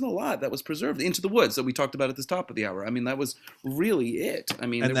there wasn't a lot that was preserved. Into the Woods that we talked about at the top of the hour. I mean, that was really it. I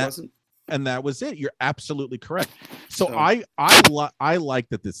mean, and that was it. You're absolutely correct. So I like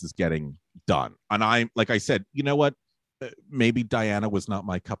that this is getting done. And like I said, you know what? Maybe Diana was not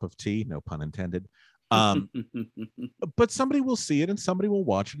my cup of tea, no pun intended. But somebody will see it, and somebody will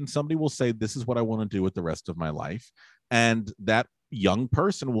watch it, and somebody will say, this is what I want to do with the rest of my life. And that young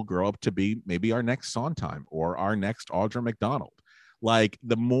person will grow up to be maybe our next Sondheim or our next Audra McDonald. Like,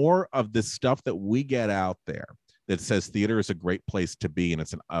 the more of this stuff that we get out there that says theater is a great place to be, and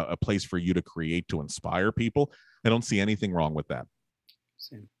it's a place for you to create, to inspire people, I don't see anything wrong with that.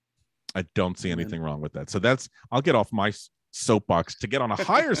 Same. I don't see anything wrong with that. So I'll get off my soapbox to get on a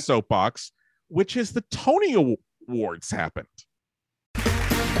higher soapbox, which is the Tony Awards happened.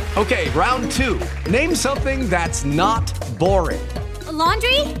 Okay, round 2. Name something that's not boring. A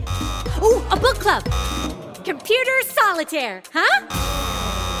laundry? Ooh, a book club. Computer solitaire, huh?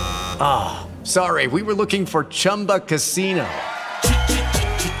 Ah, sorry, we were looking for Chumba Casino.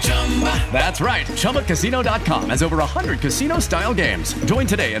 That's right, ChumbaCasino.com has over 100 casino-style games. Join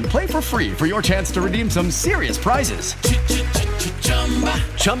today and play for free for your chance to redeem some serious prizes.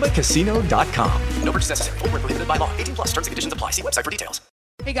 ChumbaCasino.com. No purchase necessary. Void where prohibited by law. 18 plus terms and conditions apply. See website for details.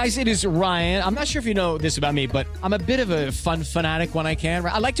 Hey guys, it is Ryan. I'm not sure if you know this about me, but I'm a bit of a fun fanatic when I can.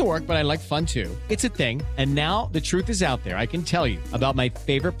 I like to work, but I like fun too. It's a thing. And now the truth is out there. I can tell you about my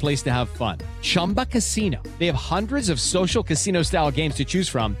favorite place to have fun. Chumba Casino. They have hundreds of social casino style games to choose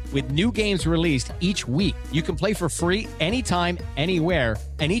from with new games released each week. You can play for free anytime, anywhere.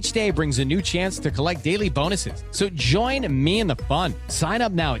 And each day brings a new chance to collect daily bonuses. So join me in the fun. Sign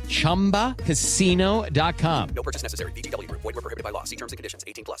up now at ChumbaCasino.com. No purchase necessary. VGW Group. Void where prohibited by law. See terms and conditions.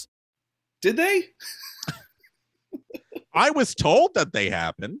 18 plus. Did they? I was told that they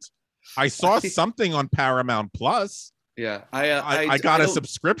happened. I saw something on Paramount Plus. Yeah, I got a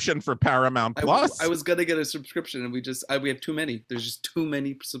subscription for Paramount Plus. I was gonna get a subscription, and we have too many. There's just too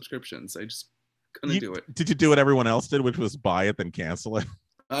many subscriptions. I just couldn't do it. Did you do what everyone else did, which was buy it then cancel it?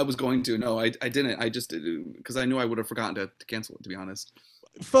 I was going to. No, I didn't. I just did because I knew I would have forgotten to cancel it, to be honest.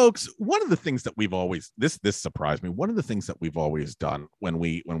 Folks, one of the things that we've always this surprised me. One of the things that we've always done when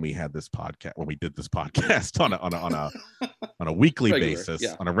we had this podcast, when we did this podcast on a weekly basis,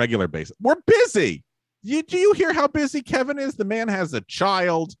 on a regular basis, we're busy. Do you hear how busy Kevin is? The man has a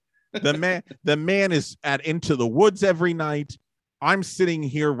child. The man is at Into the Woods every night. I'm sitting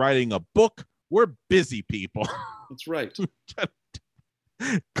here writing a book. We're busy people. That's right.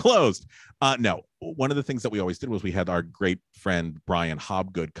 Closed. No, one of the things that we always did was we had our great friend Brian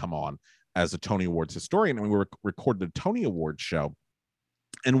Hobgood come on as a Tony Awards historian, and we recorded a Tony Awards show.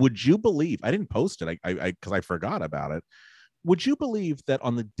 And would you believe, I didn't post it because I forgot about it. Would you believe that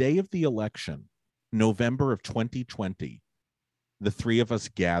on the day of the election, November of 2020, the three of us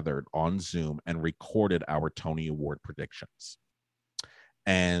gathered on Zoom and recorded our Tony Award predictions?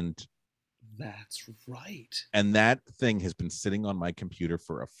 And that's right. And that thing has been sitting on my computer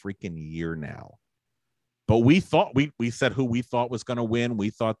for a freaking year now. But we thought we said who we thought was going to win. We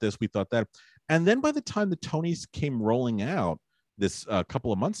thought this, we thought that. And then by the time the Tonys came rolling out this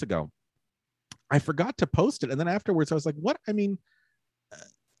couple of months ago, I forgot to post it. And then afterwards I was like, what? I mean,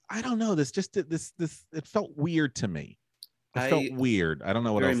 I don't know. This it felt weird to me. It felt weird. I don't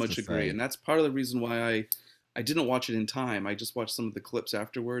know what else to say. Very much agree. And that's part of the reason why I didn't watch it in time. I just watched some of the clips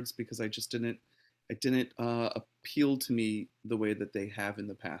afterwards because it didn't appeal to me the way that they have in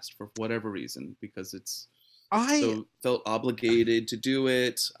the past for whatever reason, because felt obligated to do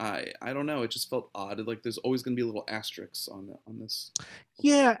it. I don't know. It just felt odd. Like there's always going to be a little asterisk on this.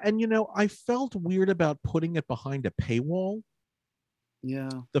 Yeah. And, I felt weird about putting it behind a paywall. Yeah.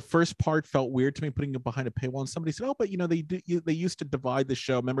 The first part felt weird to me, putting it behind a paywall. And somebody said, oh, but, they used to divide the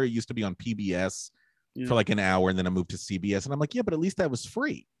show. Remember, it used to be on PBS. Yeah. For like an hour, and then I moved to CBS, and I'm like, yeah, but at least that was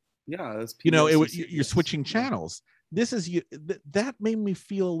free. Yeah, that's you're switching channels. This is that made me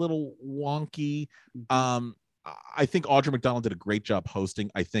feel a little wonky. I think Audra McDonald did a great job hosting.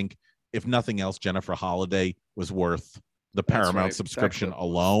 I think if nothing else, Jennifer Holliday was worth the Paramount subscription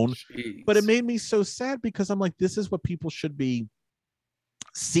alone. Jeez. But it made me so sad because I'm like, this is what people should be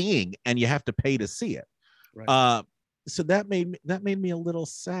seeing, and you have to pay to see it. Right. So that made me a little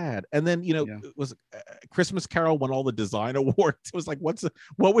sad. And then it was Christmas Carol won all the design awards. It was like,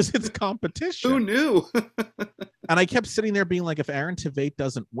 what was its competition? Who knew? And I kept sitting there being like, if Aaron Tveit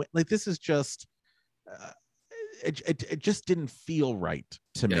doesn't win, like this is just it just didn't feel right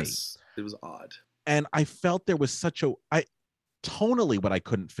to me. It was odd. And I felt there was tonally what I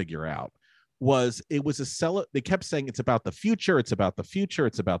couldn't figure out was it was they kept saying it's about the future, it's about the future,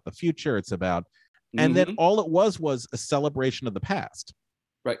 it's about the future, it's about. And then all it was a celebration of the past.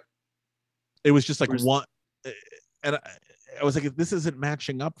 Right. It was just like one. And I was like, this isn't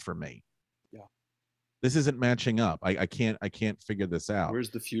matching up for me. Yeah. This isn't matching up. I can't figure this out. Where's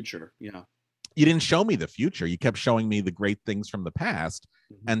the future? Yeah. You didn't show me the future. You kept showing me the great things from the past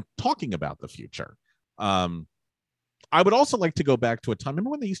and talking about the future. I would also like to go back to a time. Remember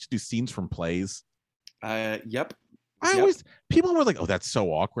when they used to do scenes from plays? Yep. People were like, "Oh, that's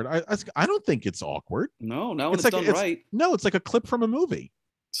so awkward." I don't think it's awkward. No, it's like, done right. No, it's like a clip from a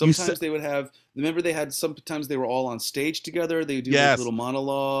they would have. Remember, sometimes they were all on stage together. They would do little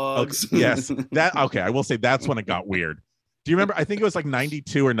monologues. Okay, yes, I will say that's when it got weird. Do you remember? I think it was like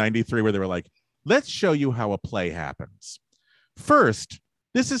 92 or 93 where they were like, "Let's show you how a play happens." First,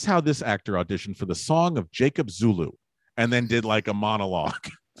 this is how this actor auditioned for the Song of Jacob Zulu, and then did like a monologue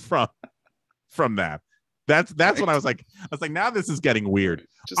from that. That's when I was like, now this is getting weird.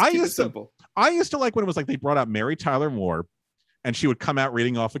 Just keep it simple. I used to like when it was like they brought out Mary Tyler Moore, and she would come out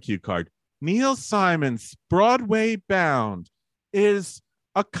reading off a cue card. Neil Simon's Broadway Bound is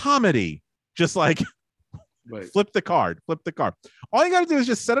a comedy. Just like flip the card. All you got to do is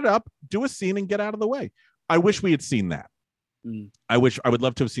just set it up, do a scene, and get out of the way. I wish we had seen that. I would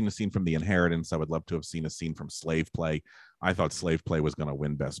love to have seen a scene from The Inheritance. I would love to have seen a scene from Slave Play. I thought Slave Play was going to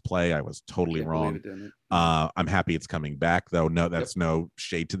win Best Play. I was totally wrong. I'm happy it's coming back, though. No, that's no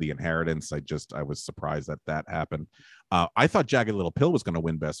shade to The Inheritance. I was surprised that happened. I thought Jagged Little Pill was going to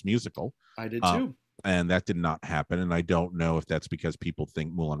win Best Musical. I did too. And that did not happen. And I don't know if that's because people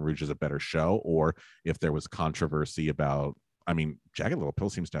think Moulin Rouge is a better show, or if there was controversy about. I mean, Jagged Little Pill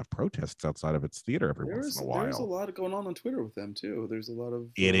seems to have protests outside of its theater every once in a while. There's a lot going on Twitter with them too. There's a lot of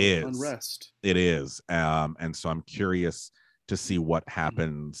unrest. It is. And so I'm curious to see what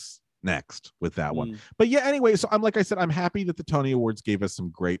happens next with that one. But yeah, anyway, so like I said, I'm happy that the Tony Awards gave us some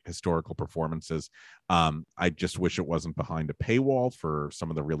great historical performances. I just wish it wasn't behind a paywall for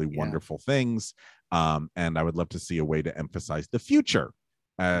some of the really wonderful things. And I would love to see a way to emphasize the future.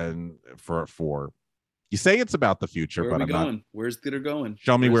 And for you say it's about the future, but I'm going? not. Where's theater going?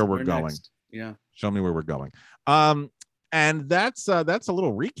 Show me where we're going. Next? Yeah. Show me where we're going. And that's a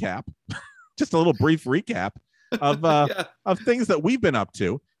little recap, just a little brief recap of of things that we've been up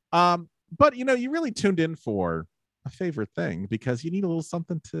to. But you really tuned in for a favorite thing because you need a little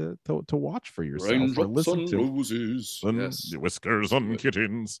something to watch for yourself or listen to. Roses. Yes. Whiskers on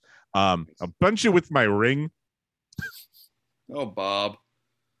kittens. I'll bunch you with my ring. Oh, Bob.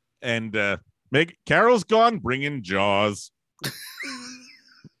 And Carol's gone, bring in Jaws.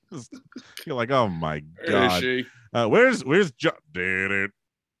 You're like, oh my god. Where's Jaws? Did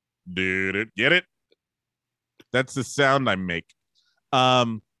it. Get it? That's the sound I make.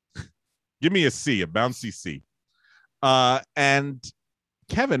 Give me a C, a bouncy C. And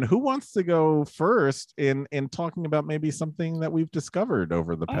Kevin, who wants to go first in talking about maybe something that we've discovered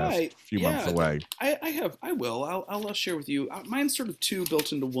over the past few months away? I will. I'll share with you. Mine's sort of two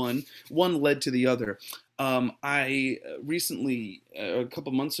built into one. One led to the other. I recently, a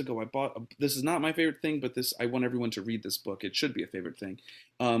couple months ago, I bought. This is not my favorite thing, but I want everyone to read this book. It should be a favorite thing.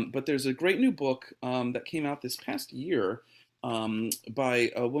 But there's a great new book that came out this past year by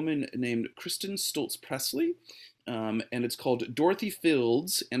a woman named Kristen Stoltz Presley. And it's called Dorothy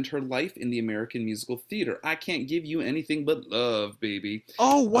Fields and Her Life in the American Musical Theater. I can't give you anything but love, baby.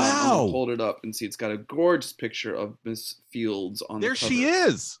 Oh, wow. Hold it up and see. It's got a gorgeous picture of Miss Fields on there. The cover. She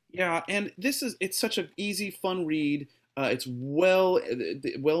is. Yeah, and it's such an easy, fun read. It's well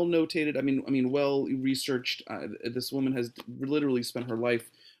notated. I mean, well researched. This woman has literally spent her life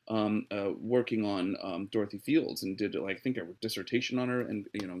working on Dorothy Fields and did I think a dissertation on her, and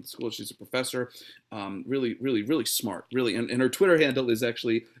in school she's a professor. Really smart, really, and her Twitter handle is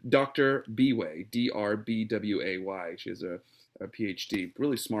actually Dr. Bway, DRBWAY. She has a PhD.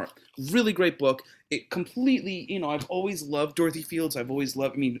 Really smart, really great book. It completely, I've always loved Dorothy Fields. I've always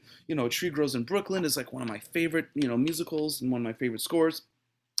loved. A Tree Grows in Brooklyn is like one of my favorite musicals and one of my favorite scores.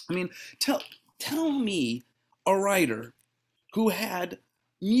 Tell me a writer who had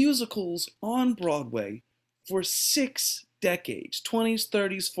musicals on Broadway for 6 decades, 20s,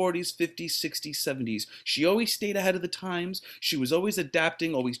 30s, 40s, 50s, 60s, 70s. She always stayed ahead of the times. She was always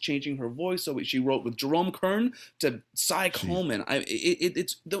adapting, always changing her voice. She wrote with Jerome Kern to Cy Coleman.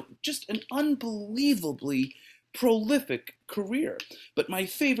 It's just an unbelievably prolific career. But my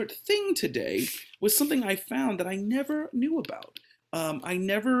favorite thing today was something I found that I never knew about. I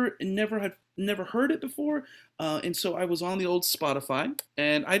never heard it before, and so I was on the old Spotify,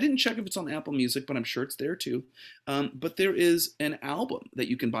 and I didn't check if it's on Apple Music, but I'm sure it's there too. But there is an album that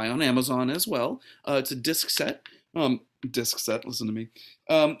you can buy on Amazon as well. It's a disc set. Listen to me.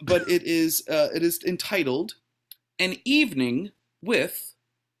 But it is entitled "An Evening with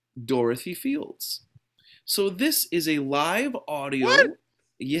Dorothy Fields." So this is a live audio. What?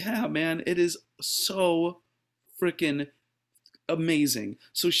 Yeah, man, it is so freaking amazing.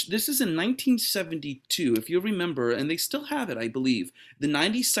 So this is in 1972, if you remember, and they still have it, I believe. The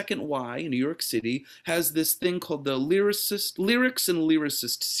 92nd Y in New York City has this thing called the Lyrics and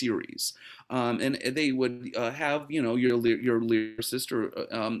Lyricist series. And they would have, your lyricist or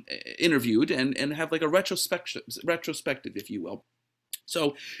interviewed and have like a retrospective, if you will.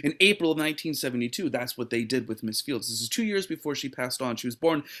 So in April of 1972, that's what they did with Miss Fields. This is 2 years before she passed on. She was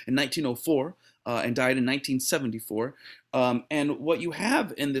born in 1904. and died in 1974. And what you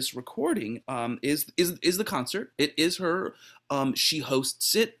have in this recording is the concert. It is her. She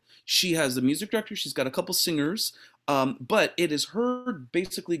hosts it. She has the music director. She's got a couple singers. But it is her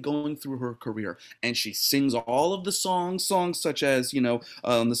basically going through her career, and she sings all of the songs such as,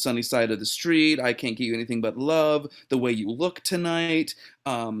 On the Sunny Side of the Street, I Can't Give You Anything But Love, The Way You Look Tonight.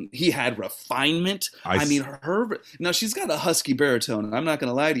 He had Refinement. Her now she's got a husky baritone. I'm not going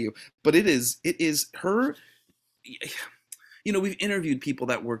to lie to you, but it is her. We've interviewed people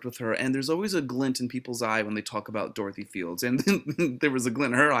that worked with her, and there's always a glint in people's eye when they talk about Dorothy Fields. And there was a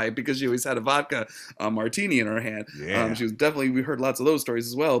glint in her eye because she always had a vodka martini in her hand. Yeah. She was definitely, we heard lots of those stories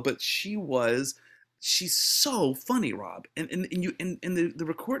as well, but she's so funny, Rob. And the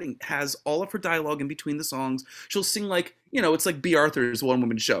recording has all of her dialogue in between the songs. She'll sing it's like B. Arthur's one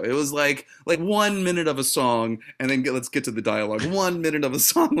woman show. It was like 1 minute of a song, and then let's get to the dialogue. 1 minute of a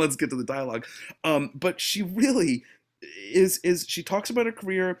song, let's get to the dialogue. But she really she talks about her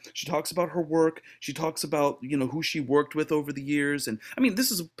career, she talks about her work, she talks about who she worked with over the years. And I mean,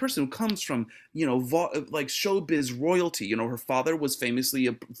 this is a person who comes from showbiz royalty. Her father was famously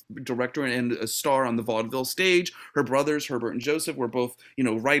a director and a star on the vaudeville stage. Her brothers, Herbert and Joseph, were both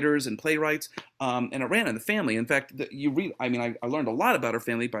writers and playwrights, and it ran in the family. In fact, I learned a lot about her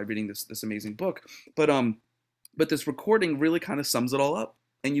family by reading this amazing book. But this recording really kind of sums it all up.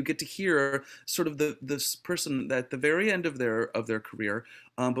 And you get to hear sort of this person at the very end of their career,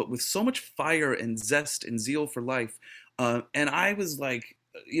 but with so much fire and zest and zeal for life. And I was like,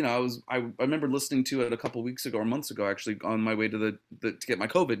 I remember listening to it a couple weeks ago or months ago, actually, on my way to to get my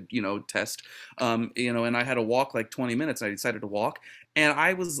COVID test. And I had to walk 20 minutes. I decided to walk, and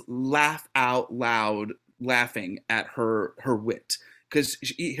I was laugh out loud laughing at her wit. Because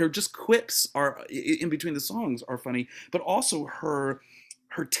her just quips are in between the songs are funny, but also her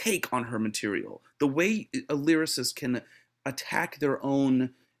take on her material, the way a lyricist can attack their own,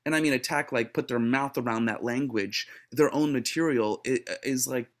 and I mean attack put their mouth around that language, their own material, is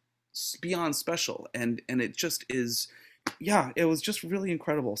beyond special, and it just is. Yeah, it was just really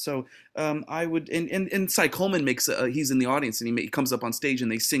incredible. So I would, and Cy Coleman makes he's in the audience, and he comes up on stage,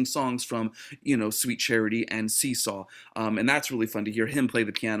 and they sing songs from Sweet Charity and Seesaw, and that's really fun to hear him play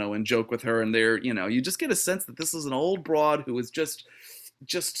the piano and joke with her, and you just get a sense that this is an old broad who is just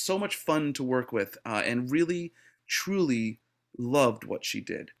so much fun to work with, and really truly loved what she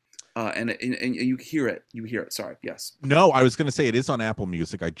did. And you hear it. Sorry. Yes. No, I was going to say it is on Apple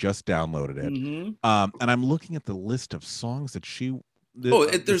Music. I just downloaded it. Mm-hmm. And I'm looking at the list of songs that she.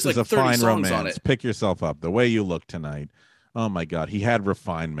 There's like 30 Fine songs Romance. on it. Pick Yourself Up. The Way You Look Tonight. Oh my God. He had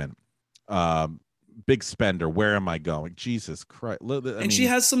Refinement. Big Spender. Where Am I Going? Jesus Christ. She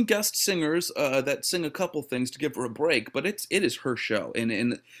has some guest singers that sing a couple things to give her a break, but it is her show.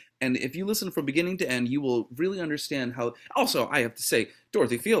 And if you listen from beginning to end, you will really understand how. Also, I have to say,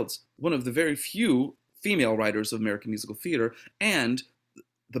 Dorothy Fields, one of the very few female writers of American musical theater, and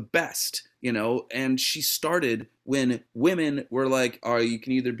the best, and she started when women were you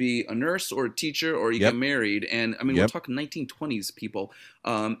can either be a nurse or a teacher or you get married. And I mean, we're talking 1920s people.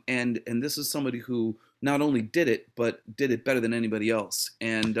 And this is somebody who not only did it, but did it better than anybody else.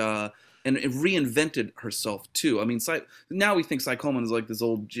 And it reinvented herself too. I mean, now we think Cy Coleman is this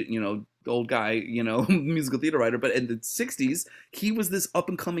old, old guy, musical theater writer. But in the 60s, he was this up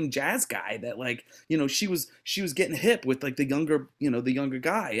and coming jazz guy that she was getting hip with the younger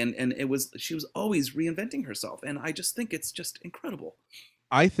guy. And she was always reinventing herself. And I just think it's just incredible.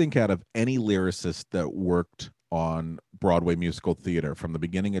 I think out of any lyricist that worked on Broadway musical theater from the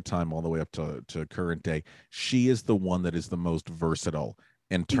beginning of time all the way up to current day, she is the one that is the most versatile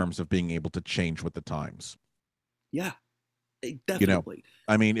in terms of being able to change with the times. Yeah, definitely.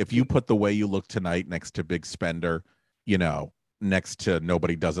 I mean, if you put The Way You Look Tonight next to Big Spender, next to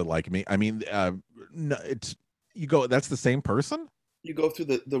Nobody Does It Like Me, I mean, that's the same person? You go through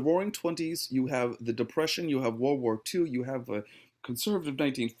the Roaring 20s, you have the Depression, you have World War II, you have a conservative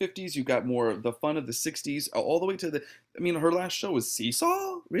 1950s, you got more of the fun of the 60s, all the way to her last show was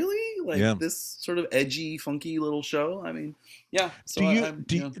Seesaw? Really? This sort of edgy, funky little show? I mean, yeah. So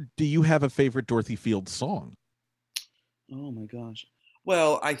do you have a favorite Dorothy Fields song? Oh my gosh.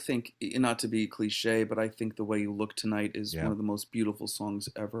 Well, I think, not to be cliche, but I think The Way You Look Tonight is one of the most beautiful songs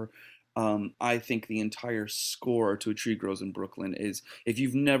ever. I think the entire score to A Tree Grows in Brooklyn is, if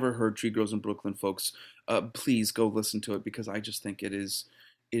you've never heard Tree Grows in Brooklyn, folks, please go listen to it, because I just think it is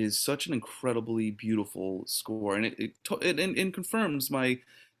such an incredibly beautiful score. And it confirms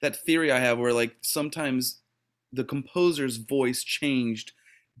that theory I have where sometimes the composer's voice changed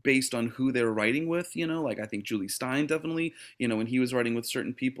based on who they were writing with, like I think Julie Stein definitely, when he was writing with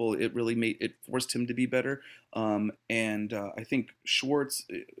certain people, it really forced him to be better. And I think Schwartz,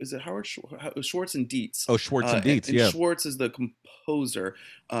 is it Schwartz and Dietz? Oh, Schwartz and Dietz, and yeah. Schwartz is the composer,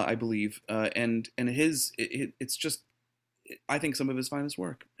 I believe. And it's just, I think some of his finest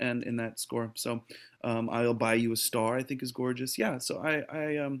work and in that score. So I'll Buy You a Star, I think is gorgeous. Yeah. So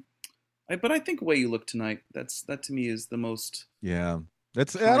but I think Way You Look Tonight, that to me is the most. Yeah. I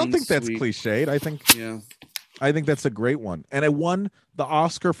don't think that's sweet. cliched. I think that's a great one. And it won the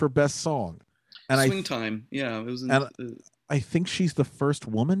Oscar for Best Song. And Swing Time. Yeah. It was I think she's the first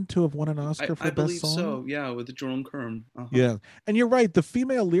woman to have won an Oscar for Best Song. I believe so. Yeah, with Jerome Kern. Uh-huh. Yeah. And you're right, the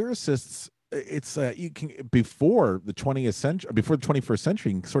female lyricists, it's you can before the 21st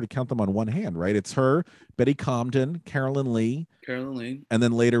century, you can sort of count them on one hand, right? It's her, Betty Comden, Carolyn Lee, and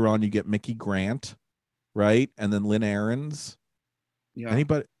then later on you get Mickey Grant, right? And then Lynn Ahrens. Yeah.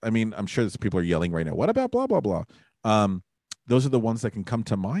 Anybody? I mean, I'm sure there's people are yelling right now. What about blah blah blah? Those are the ones that can come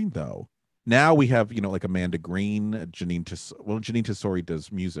to mind, though. Now we have, like Amanda Green, Janine Tesori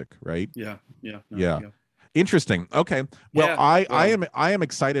does music, right? Yeah. Interesting. Okay. Well, yeah, I am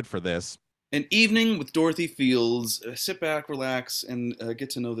excited for this. An Evening with Dorothy Fields. Sit back, relax, and get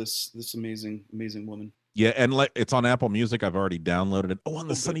to know this amazing woman. Yeah, and it's on Apple Music. I've already downloaded it. Oh, On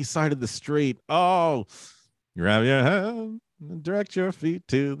the Sunny Side of the Street. Oh, grab your hand. Direct your feet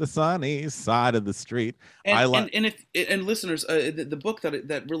to the sunny side of the street. And listeners, the book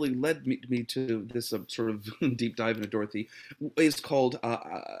that really led me to this sort of deep dive into Dorothy is called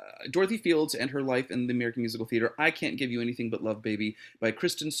Dorothy Fields and Her Life in the American Musical Theater. I Can't Give You Anything But Love, Baby, by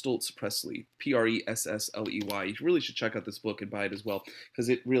Kristen Stoltz Presley, Pressley. You really should check out this book and buy it as well, because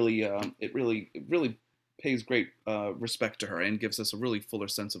it really pays great respect to her and gives us a really fuller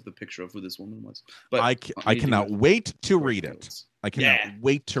sense of the picture of who this woman was. But I cannot wait to read it. I cannot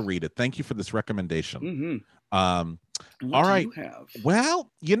wait to read it. Thank you for this recommendation. Mm-hmm. All right. Do you have?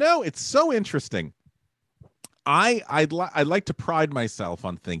 Well, it's so interesting. I'd like to pride myself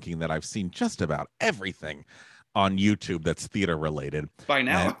on thinking that I've seen just about everything on YouTube that's theater related. By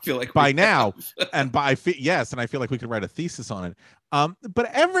now, I feel like and I feel like we could write a thesis on it. But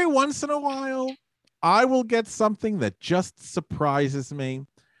every once in a while, I will get something that just surprises me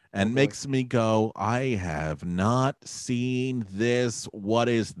and makes me go, I have not seen this. What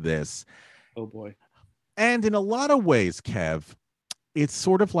is this? Oh, boy. And in a lot of ways, Kev, it's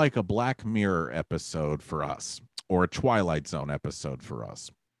sort of like a Black Mirror episode for us, or a Twilight Zone episode for us.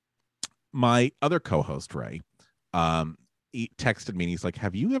 My other co-host, Ray, he texted me and he's like,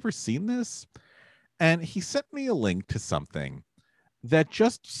 have you ever seen this? And he sent me a link to something that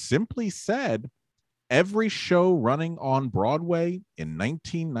just simply said, every show running on Broadway in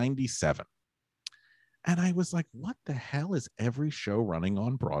 1997. And I was like, what the hell is every show running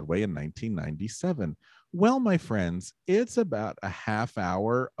on Broadway in 1997? Well, my friends, it's about a half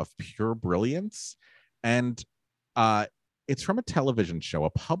hour of pure brilliance. And it's from a television show, a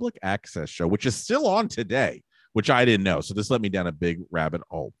public access show, which is still on today, which I didn't know. So this led me down a big rabbit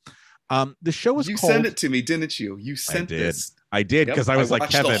hole. The show was You called... sent it to me, didn't you? You sent this. I did, because I was like,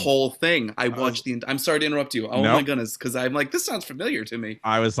 Kevin. The whole thing. I watched I'm sorry to interrupt you. Oh, my goodness, because I'm like, this sounds familiar to me.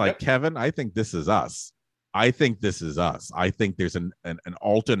 I was like, Kevin, I think this is us. I think there's an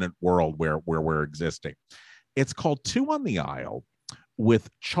alternate world where we're existing. It's called Two on the Aisle with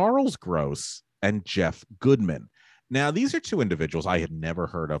Charles Gross and Jeff Goodman. Now, these are two individuals I had never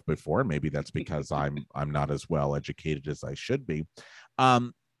heard of before. Maybe that's because I'm not as well educated as I should be.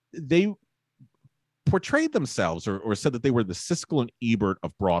 They portrayed themselves or said that they were the Siskel and Ebert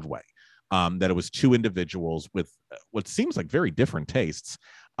of Broadway, that it was two individuals with what seems like very different tastes,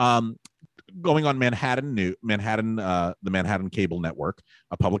 going on the Manhattan Cable Network,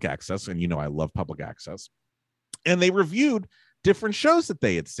 a public access. And, I love public access. And they reviewed different shows that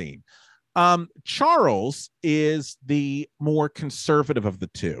they had seen. Charles is the more conservative of the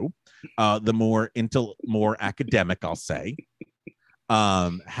two, the more academic, I'll say.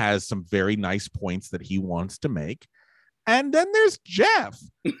 Has some very nice points that he wants to make. And then there's Jeff,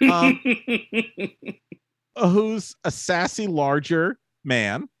 who's a sassy, larger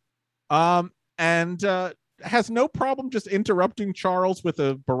man, and has no problem just interrupting Charles with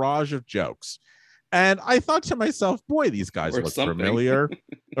a barrage of jokes. And I thought to myself, boy, these guys look familiar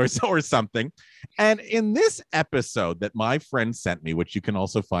or something. And in this episode that my friend sent me, which you can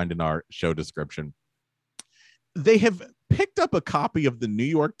also find in our show description, they have picked up a copy of the New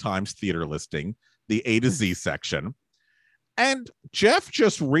York Times theater listing, the A to Z section, and Jeff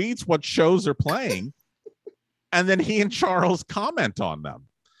just reads what shows are playing, and then he and Charles comment on them.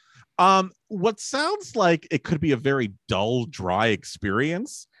 What sounds like it could be a very dull, dry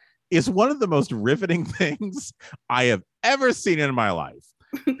experience is one of the most riveting things I have ever seen in my life.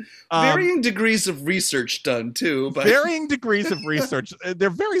 Varying degrees of research done too, but varying degrees of research. They're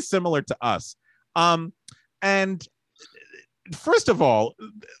very similar to us. And first of all,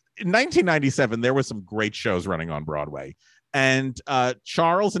 in 1997, there were some great shows running on Broadway, and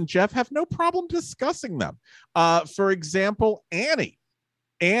Charles and Jeff have no problem discussing them. For example, Annie.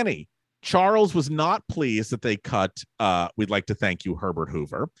 Charles was not pleased that they cut We'd Like to Thank You, Herbert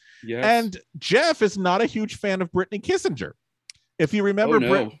Hoover. Yes. And Jeff is not a huge fan of Brittany Kissinger. If you remember,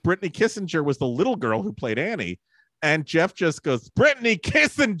 Brittany Kissinger was the little girl who played Annie, and Jeff just goes, Brittany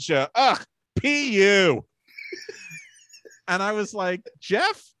Kissinger, ugh, P.U. And I was like,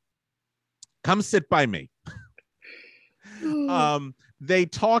 Jeff, come sit by me. They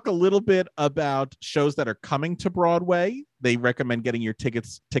talk a little bit about shows that are coming to Broadway. They recommend getting your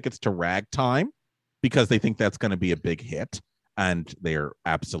tickets to Ragtime because they think that's going to be a big hit, and they're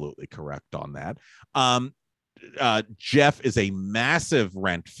absolutely correct on that. Jeff is a massive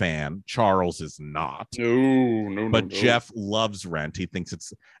Rent fan. Charles is not. No. Jeff loves Rent. He thinks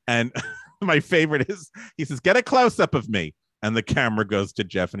it's, and my favorite is he says, "Get a close up of me," and the camera goes to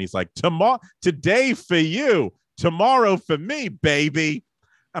Jeff, and he's like, "Today for you, tomorrow for me, baby."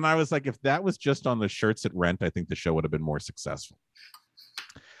 And I was like, if that was just on the shirts at Rent, I think the show would have been more successful.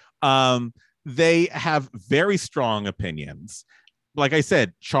 They have very strong opinions. Like I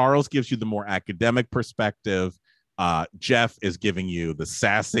said, Charles gives you the more academic perspective. Jeff is giving you the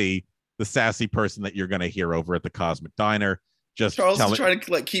sassy person that you're going to hear over at the Cosmic Diner. Charles is trying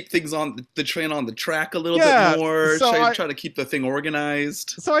to like keep things on the train on the track a little bit more. So try to keep the thing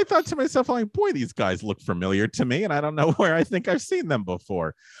organized. So I thought to myself, like, boy, these guys look familiar to me, and I don't know where I think I've seen them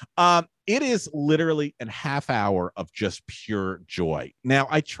before. It is literally a half hour of just pure joy. Now,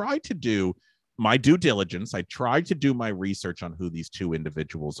 I tried to do my due diligence. I tried to do my research on who these two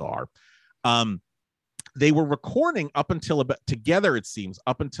individuals are. They were recording together, it seems,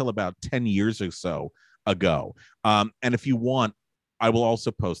 up until about 10 years or so ago. And if you want, I will also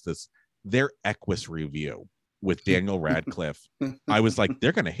post their Equus review with Daniel Radcliffe. I was like,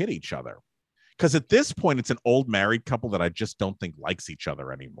 they're going to hit each other. Because at this point, it's an old married couple that I just don't think likes each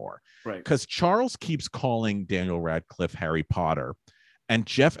other anymore. Right. Because Charles keeps calling Daniel Radcliffe Harry Potter. And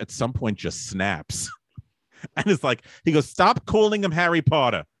Jeff at some point just snaps. And it's like, he goes, stop calling him Harry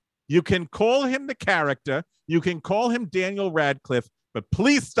Potter. You can call him the character. You can call him Daniel Radcliffe, but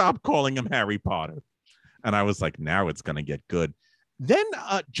please stop calling him Harry Potter. And I was like, now it's going to get good. Then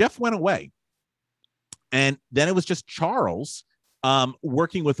Jeff went away. And then it was just Charles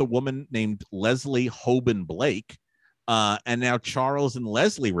working with a woman named Leslie Hoban Blake. And now Charles and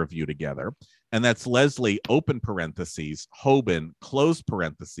Leslie review together. And that's Leslie, open parentheses, Hoban, close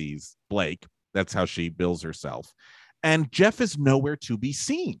parentheses, Blake. That's how she bills herself. And Jeff is nowhere to be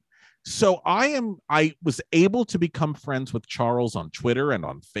seen. So I was able to become friends with Charles on Twitter and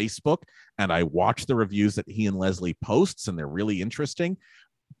on Facebook, and I watch the reviews that he and Leslie posts, and they're really interesting.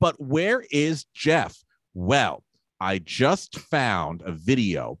 But where is Jeff? Well, I just found a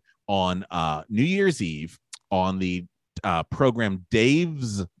video on New Year's Eve on the program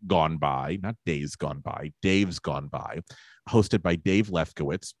Dave's Gone By, not Days Gone By, Dave's Gone By, hosted by Dave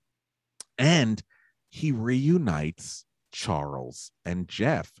Lefkowitz. And he reunites Charles and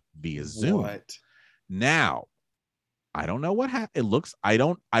Jeff via Zoom. What? Now, I don't know what it looks. I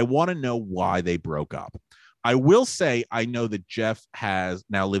want to know why they broke up. I will say I know that Jeff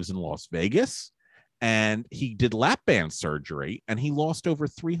now lives in Las Vegas, and he did lap band surgery, and he lost over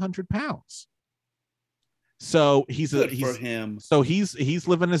 300 pounds. So he's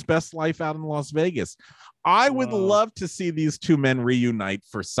living his best life out in Las Vegas. I would love to see these two men reunite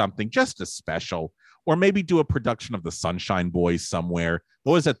for something just as special. Or maybe do a production of the Sunshine Boys somewhere.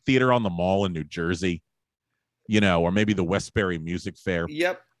 What was that theater on the Mall in New Jersey? Or maybe the Westbury Music Fair.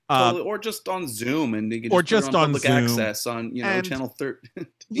 Yep. Or just on Zoom, and they can just put it on public access on Channel 30.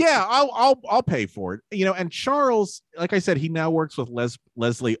 Yeah, I'll pay for it. And Charles, like I said, he now works with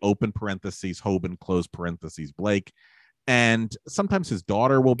Leslie, open parentheses, Hoban, close parentheses, Blake, and sometimes his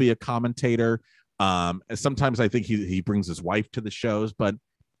daughter will be a commentator. Sometimes I think he brings his wife to the shows, but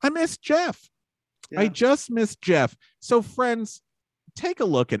I miss Jeff. Yeah. I just miss Jeff. So, friends, take a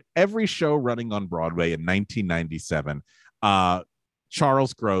look at every show running on Broadway in 1997.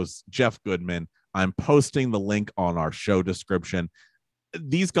 Charles Gross, Jeff Goodman. I'm posting the link on our show description.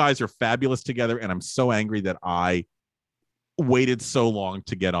 These guys are fabulous together, and I'm so angry that I waited so long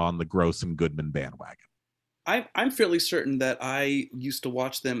to get on the Gross and Goodman bandwagon. I'm fairly certain that I used to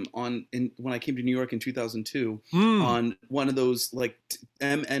watch them when I came to New York in 2002 on one of those like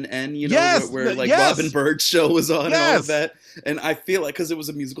MNN, you know, where like Robin Bird's show was on and all of that. And I feel like because it was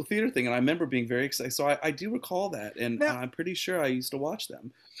a musical theater thing, and I remember being very excited. So I do recall that, and I'm pretty sure I used to watch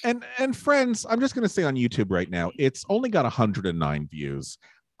them. And friends, I'm just going to say on YouTube right now, it's only got 109 views.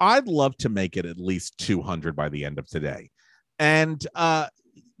 I'd love to make it at least 200 by the end of today. And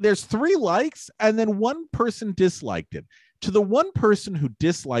there's 3 likes, and then 1 person disliked it. To the 1 person who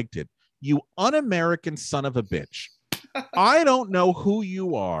disliked it, you un-American son of a bitch. I don't know who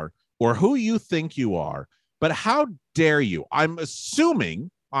you are or who you think you are, but how dare you? I am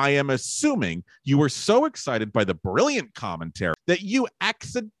assuming you were so excited by the brilliant commentary that you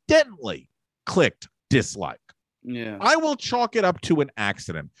accidentally clicked dislike. Yeah. I will chalk it up to an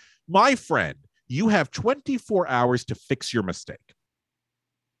accident. My friend, you have 24 hours to fix your mistake.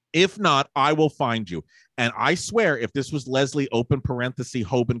 If not, I will find you. And I swear, if this was Leslie, open parenthesis,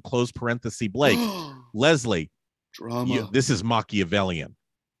 Hoban, close parenthesis, Blake, Leslie, drama. This is Machiavellian.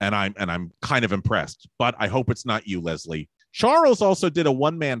 And I'm kind of impressed, but I hope it's not you, Leslie. Charles also did a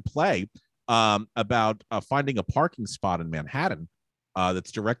one-man play about finding a parking spot in Manhattan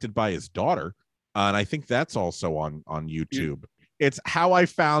that's directed by his daughter. And I think that's also on YouTube. It's How I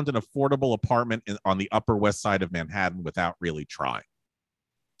Found an Affordable Apartment on the Upper West Side of Manhattan Without Really Trying.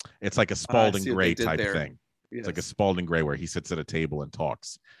 It's like a Spalding Gray type thing. Yes. It's like a Spalding Gray where he sits at a table and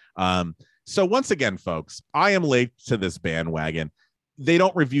talks. So once again, folks, I am late to this bandwagon. They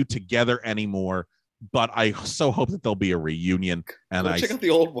don't review together anymore, but I so hope that there'll be a reunion. And check out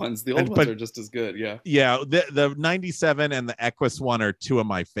the old ones. The old ones are just as good. Yeah. Yeah. The 97 and the Equus one are 2 of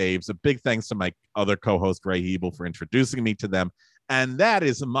my faves. A big thanks to my other co-host, Ray Hebel, for introducing me to them. And that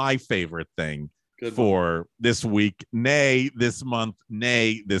is my favorite thing for this week, nay, this month,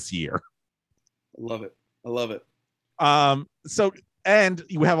 nay, this year. I love it. So, and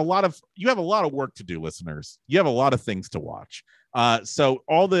you have a lot of work to do, listeners. You have a lot of things to watch. So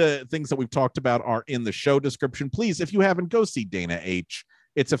all the things that we've talked about are in the show description. Please, if you haven't, go see Dana H.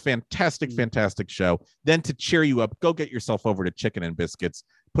 It's a fantastic show. Then to cheer you up, go get yourself over to Chicken and Biscuits.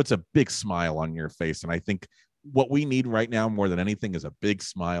 Puts a big smile on your face. And I think what we need right now more than anything is a big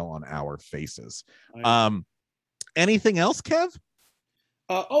smile on our faces. Anything else, Kev?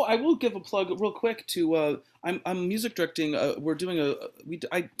 I will give a plug real quick to I'm music directing. We're doing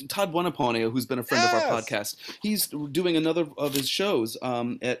Todd Buonapone, who's been a friend of our podcast. He's doing another of his shows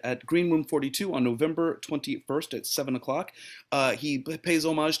at Green Room 42 on November 21st at 7:00. He pays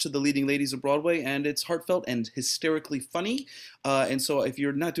homage to the leading ladies of Broadway, and it's heartfelt and hysterically funny. And so if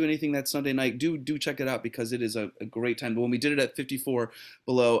you're not doing anything that Sunday night, do check it out because it is a great time. But when we did it at 54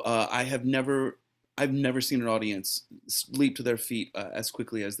 Below, I've never seen an audience leap to their feet as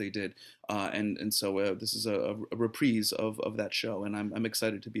quickly as they did, and so this is a reprise of that show, and I'm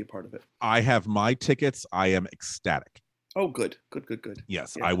excited to be a part of it. I have my tickets. I am ecstatic. Oh, good.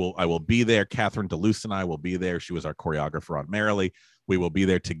 Yes, yeah. I will be there. Catherine DeLuce and I will be there. She was our choreographer on Merrily. We will be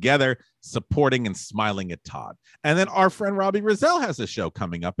there together, supporting and smiling at Todd. And then our friend Robbie Rizal has a show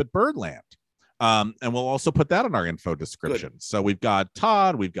coming up at Birdland. And we'll also put that in our info description. Good. So we've got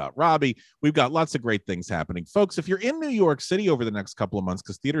Todd, we've got Robbie, we've got lots of great things happening. Folks, if you're in New York City over the next couple of months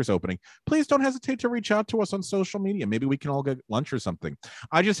because theater's opening, please don't hesitate to reach out to us on social media. Maybe we can all get lunch or something.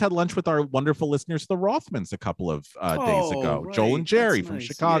 I just had lunch with our wonderful listeners, the Rothmans, a couple of days ago. Right. Joel and Jerry from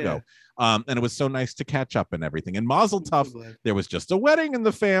Chicago. Yeah. And it was so nice to catch up and everything. And Mazel Tov, there was just a wedding in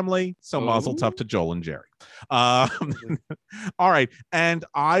the family. So Mazel Tov to Joel and Jerry. All right. And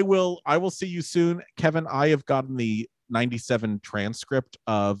I will see you soon. Kevin, I have gotten the 97 transcript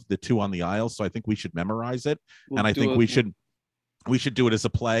of The Two on the Aisle. So I think we should memorize it. And I think we should do it as a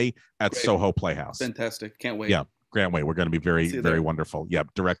play at Soho Playhouse. Fantastic. Can't wait. Yeah. Can't wait. We're going to be very, very wonderful.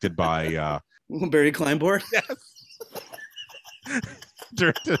 Yep. Directed by Barry Kleinbord. Yes.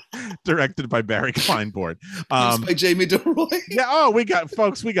 Directed by Barry Kleinbord. By Jamie DeRoy. Yeah. Oh, we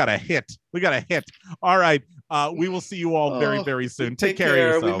got a hit. All right. We will see you all very, very soon. Take care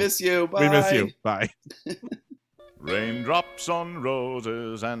of yourselves. We miss you. Bye. We miss you. Bye. Raindrops on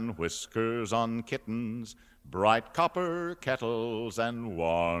roses and whiskers on kittens, bright copper kettles and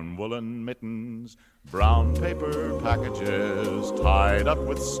warm woolen mittens, brown paper packages tied up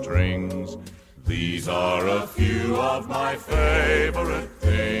with strings. These are a few of my favorite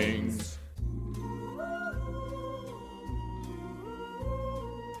things.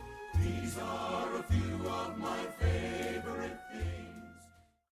 These are a few of my favorite things.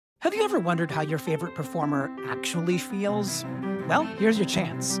 Have you ever wondered how your favorite performer actually feels? Well, here's your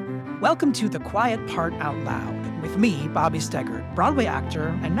chance. Welcome to The Quiet Part Out Loud, with me, Bobby Steggert, Broadway actor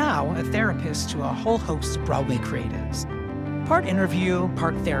and now a therapist to a whole host of Broadway creatives. Part interview,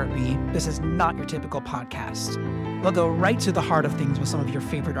 part therapy, this is not your typical podcast. We'll go right to the heart of things with some of your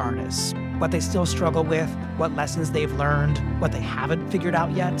favorite artists, what they still struggle with, what lessons they've learned, what they haven't figured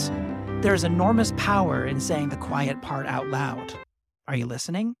out yet. There's enormous power in saying the quiet part out loud. Are you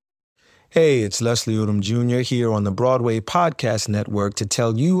listening? Hey, it's Leslie Odom Jr. here on the Broadway Podcast Network to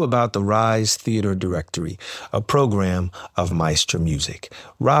tell you about the Rise Theater Directory, a program of Maestro Music.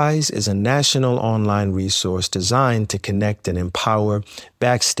 Rise is a national online resource designed to connect and empower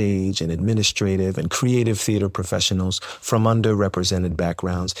backstage and administrative and creative theater professionals from underrepresented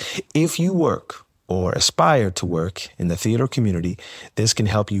backgrounds. If you work or aspire to work in the theater community, this can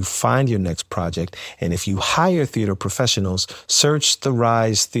help you find your next project. And if you hire theater professionals, search the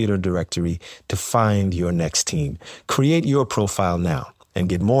Rise Theater Directory to find your next team. Create your profile now and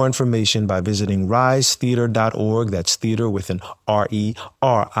get more information by visiting risetheater.org. That's theater with an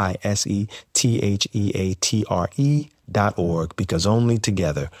RERISETHEATRE.org, because only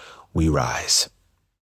together we rise.